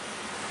spot.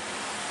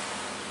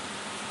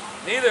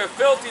 Neither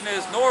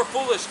filthiness, nor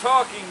foolish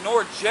talking,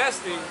 nor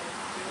jesting,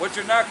 which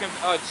are not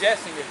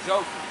jesting or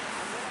joking.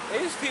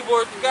 These people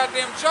are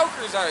goddamn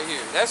jokers out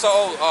here. That's an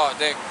old, oh,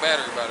 that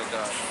battery about to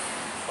die.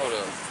 Hold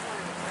up.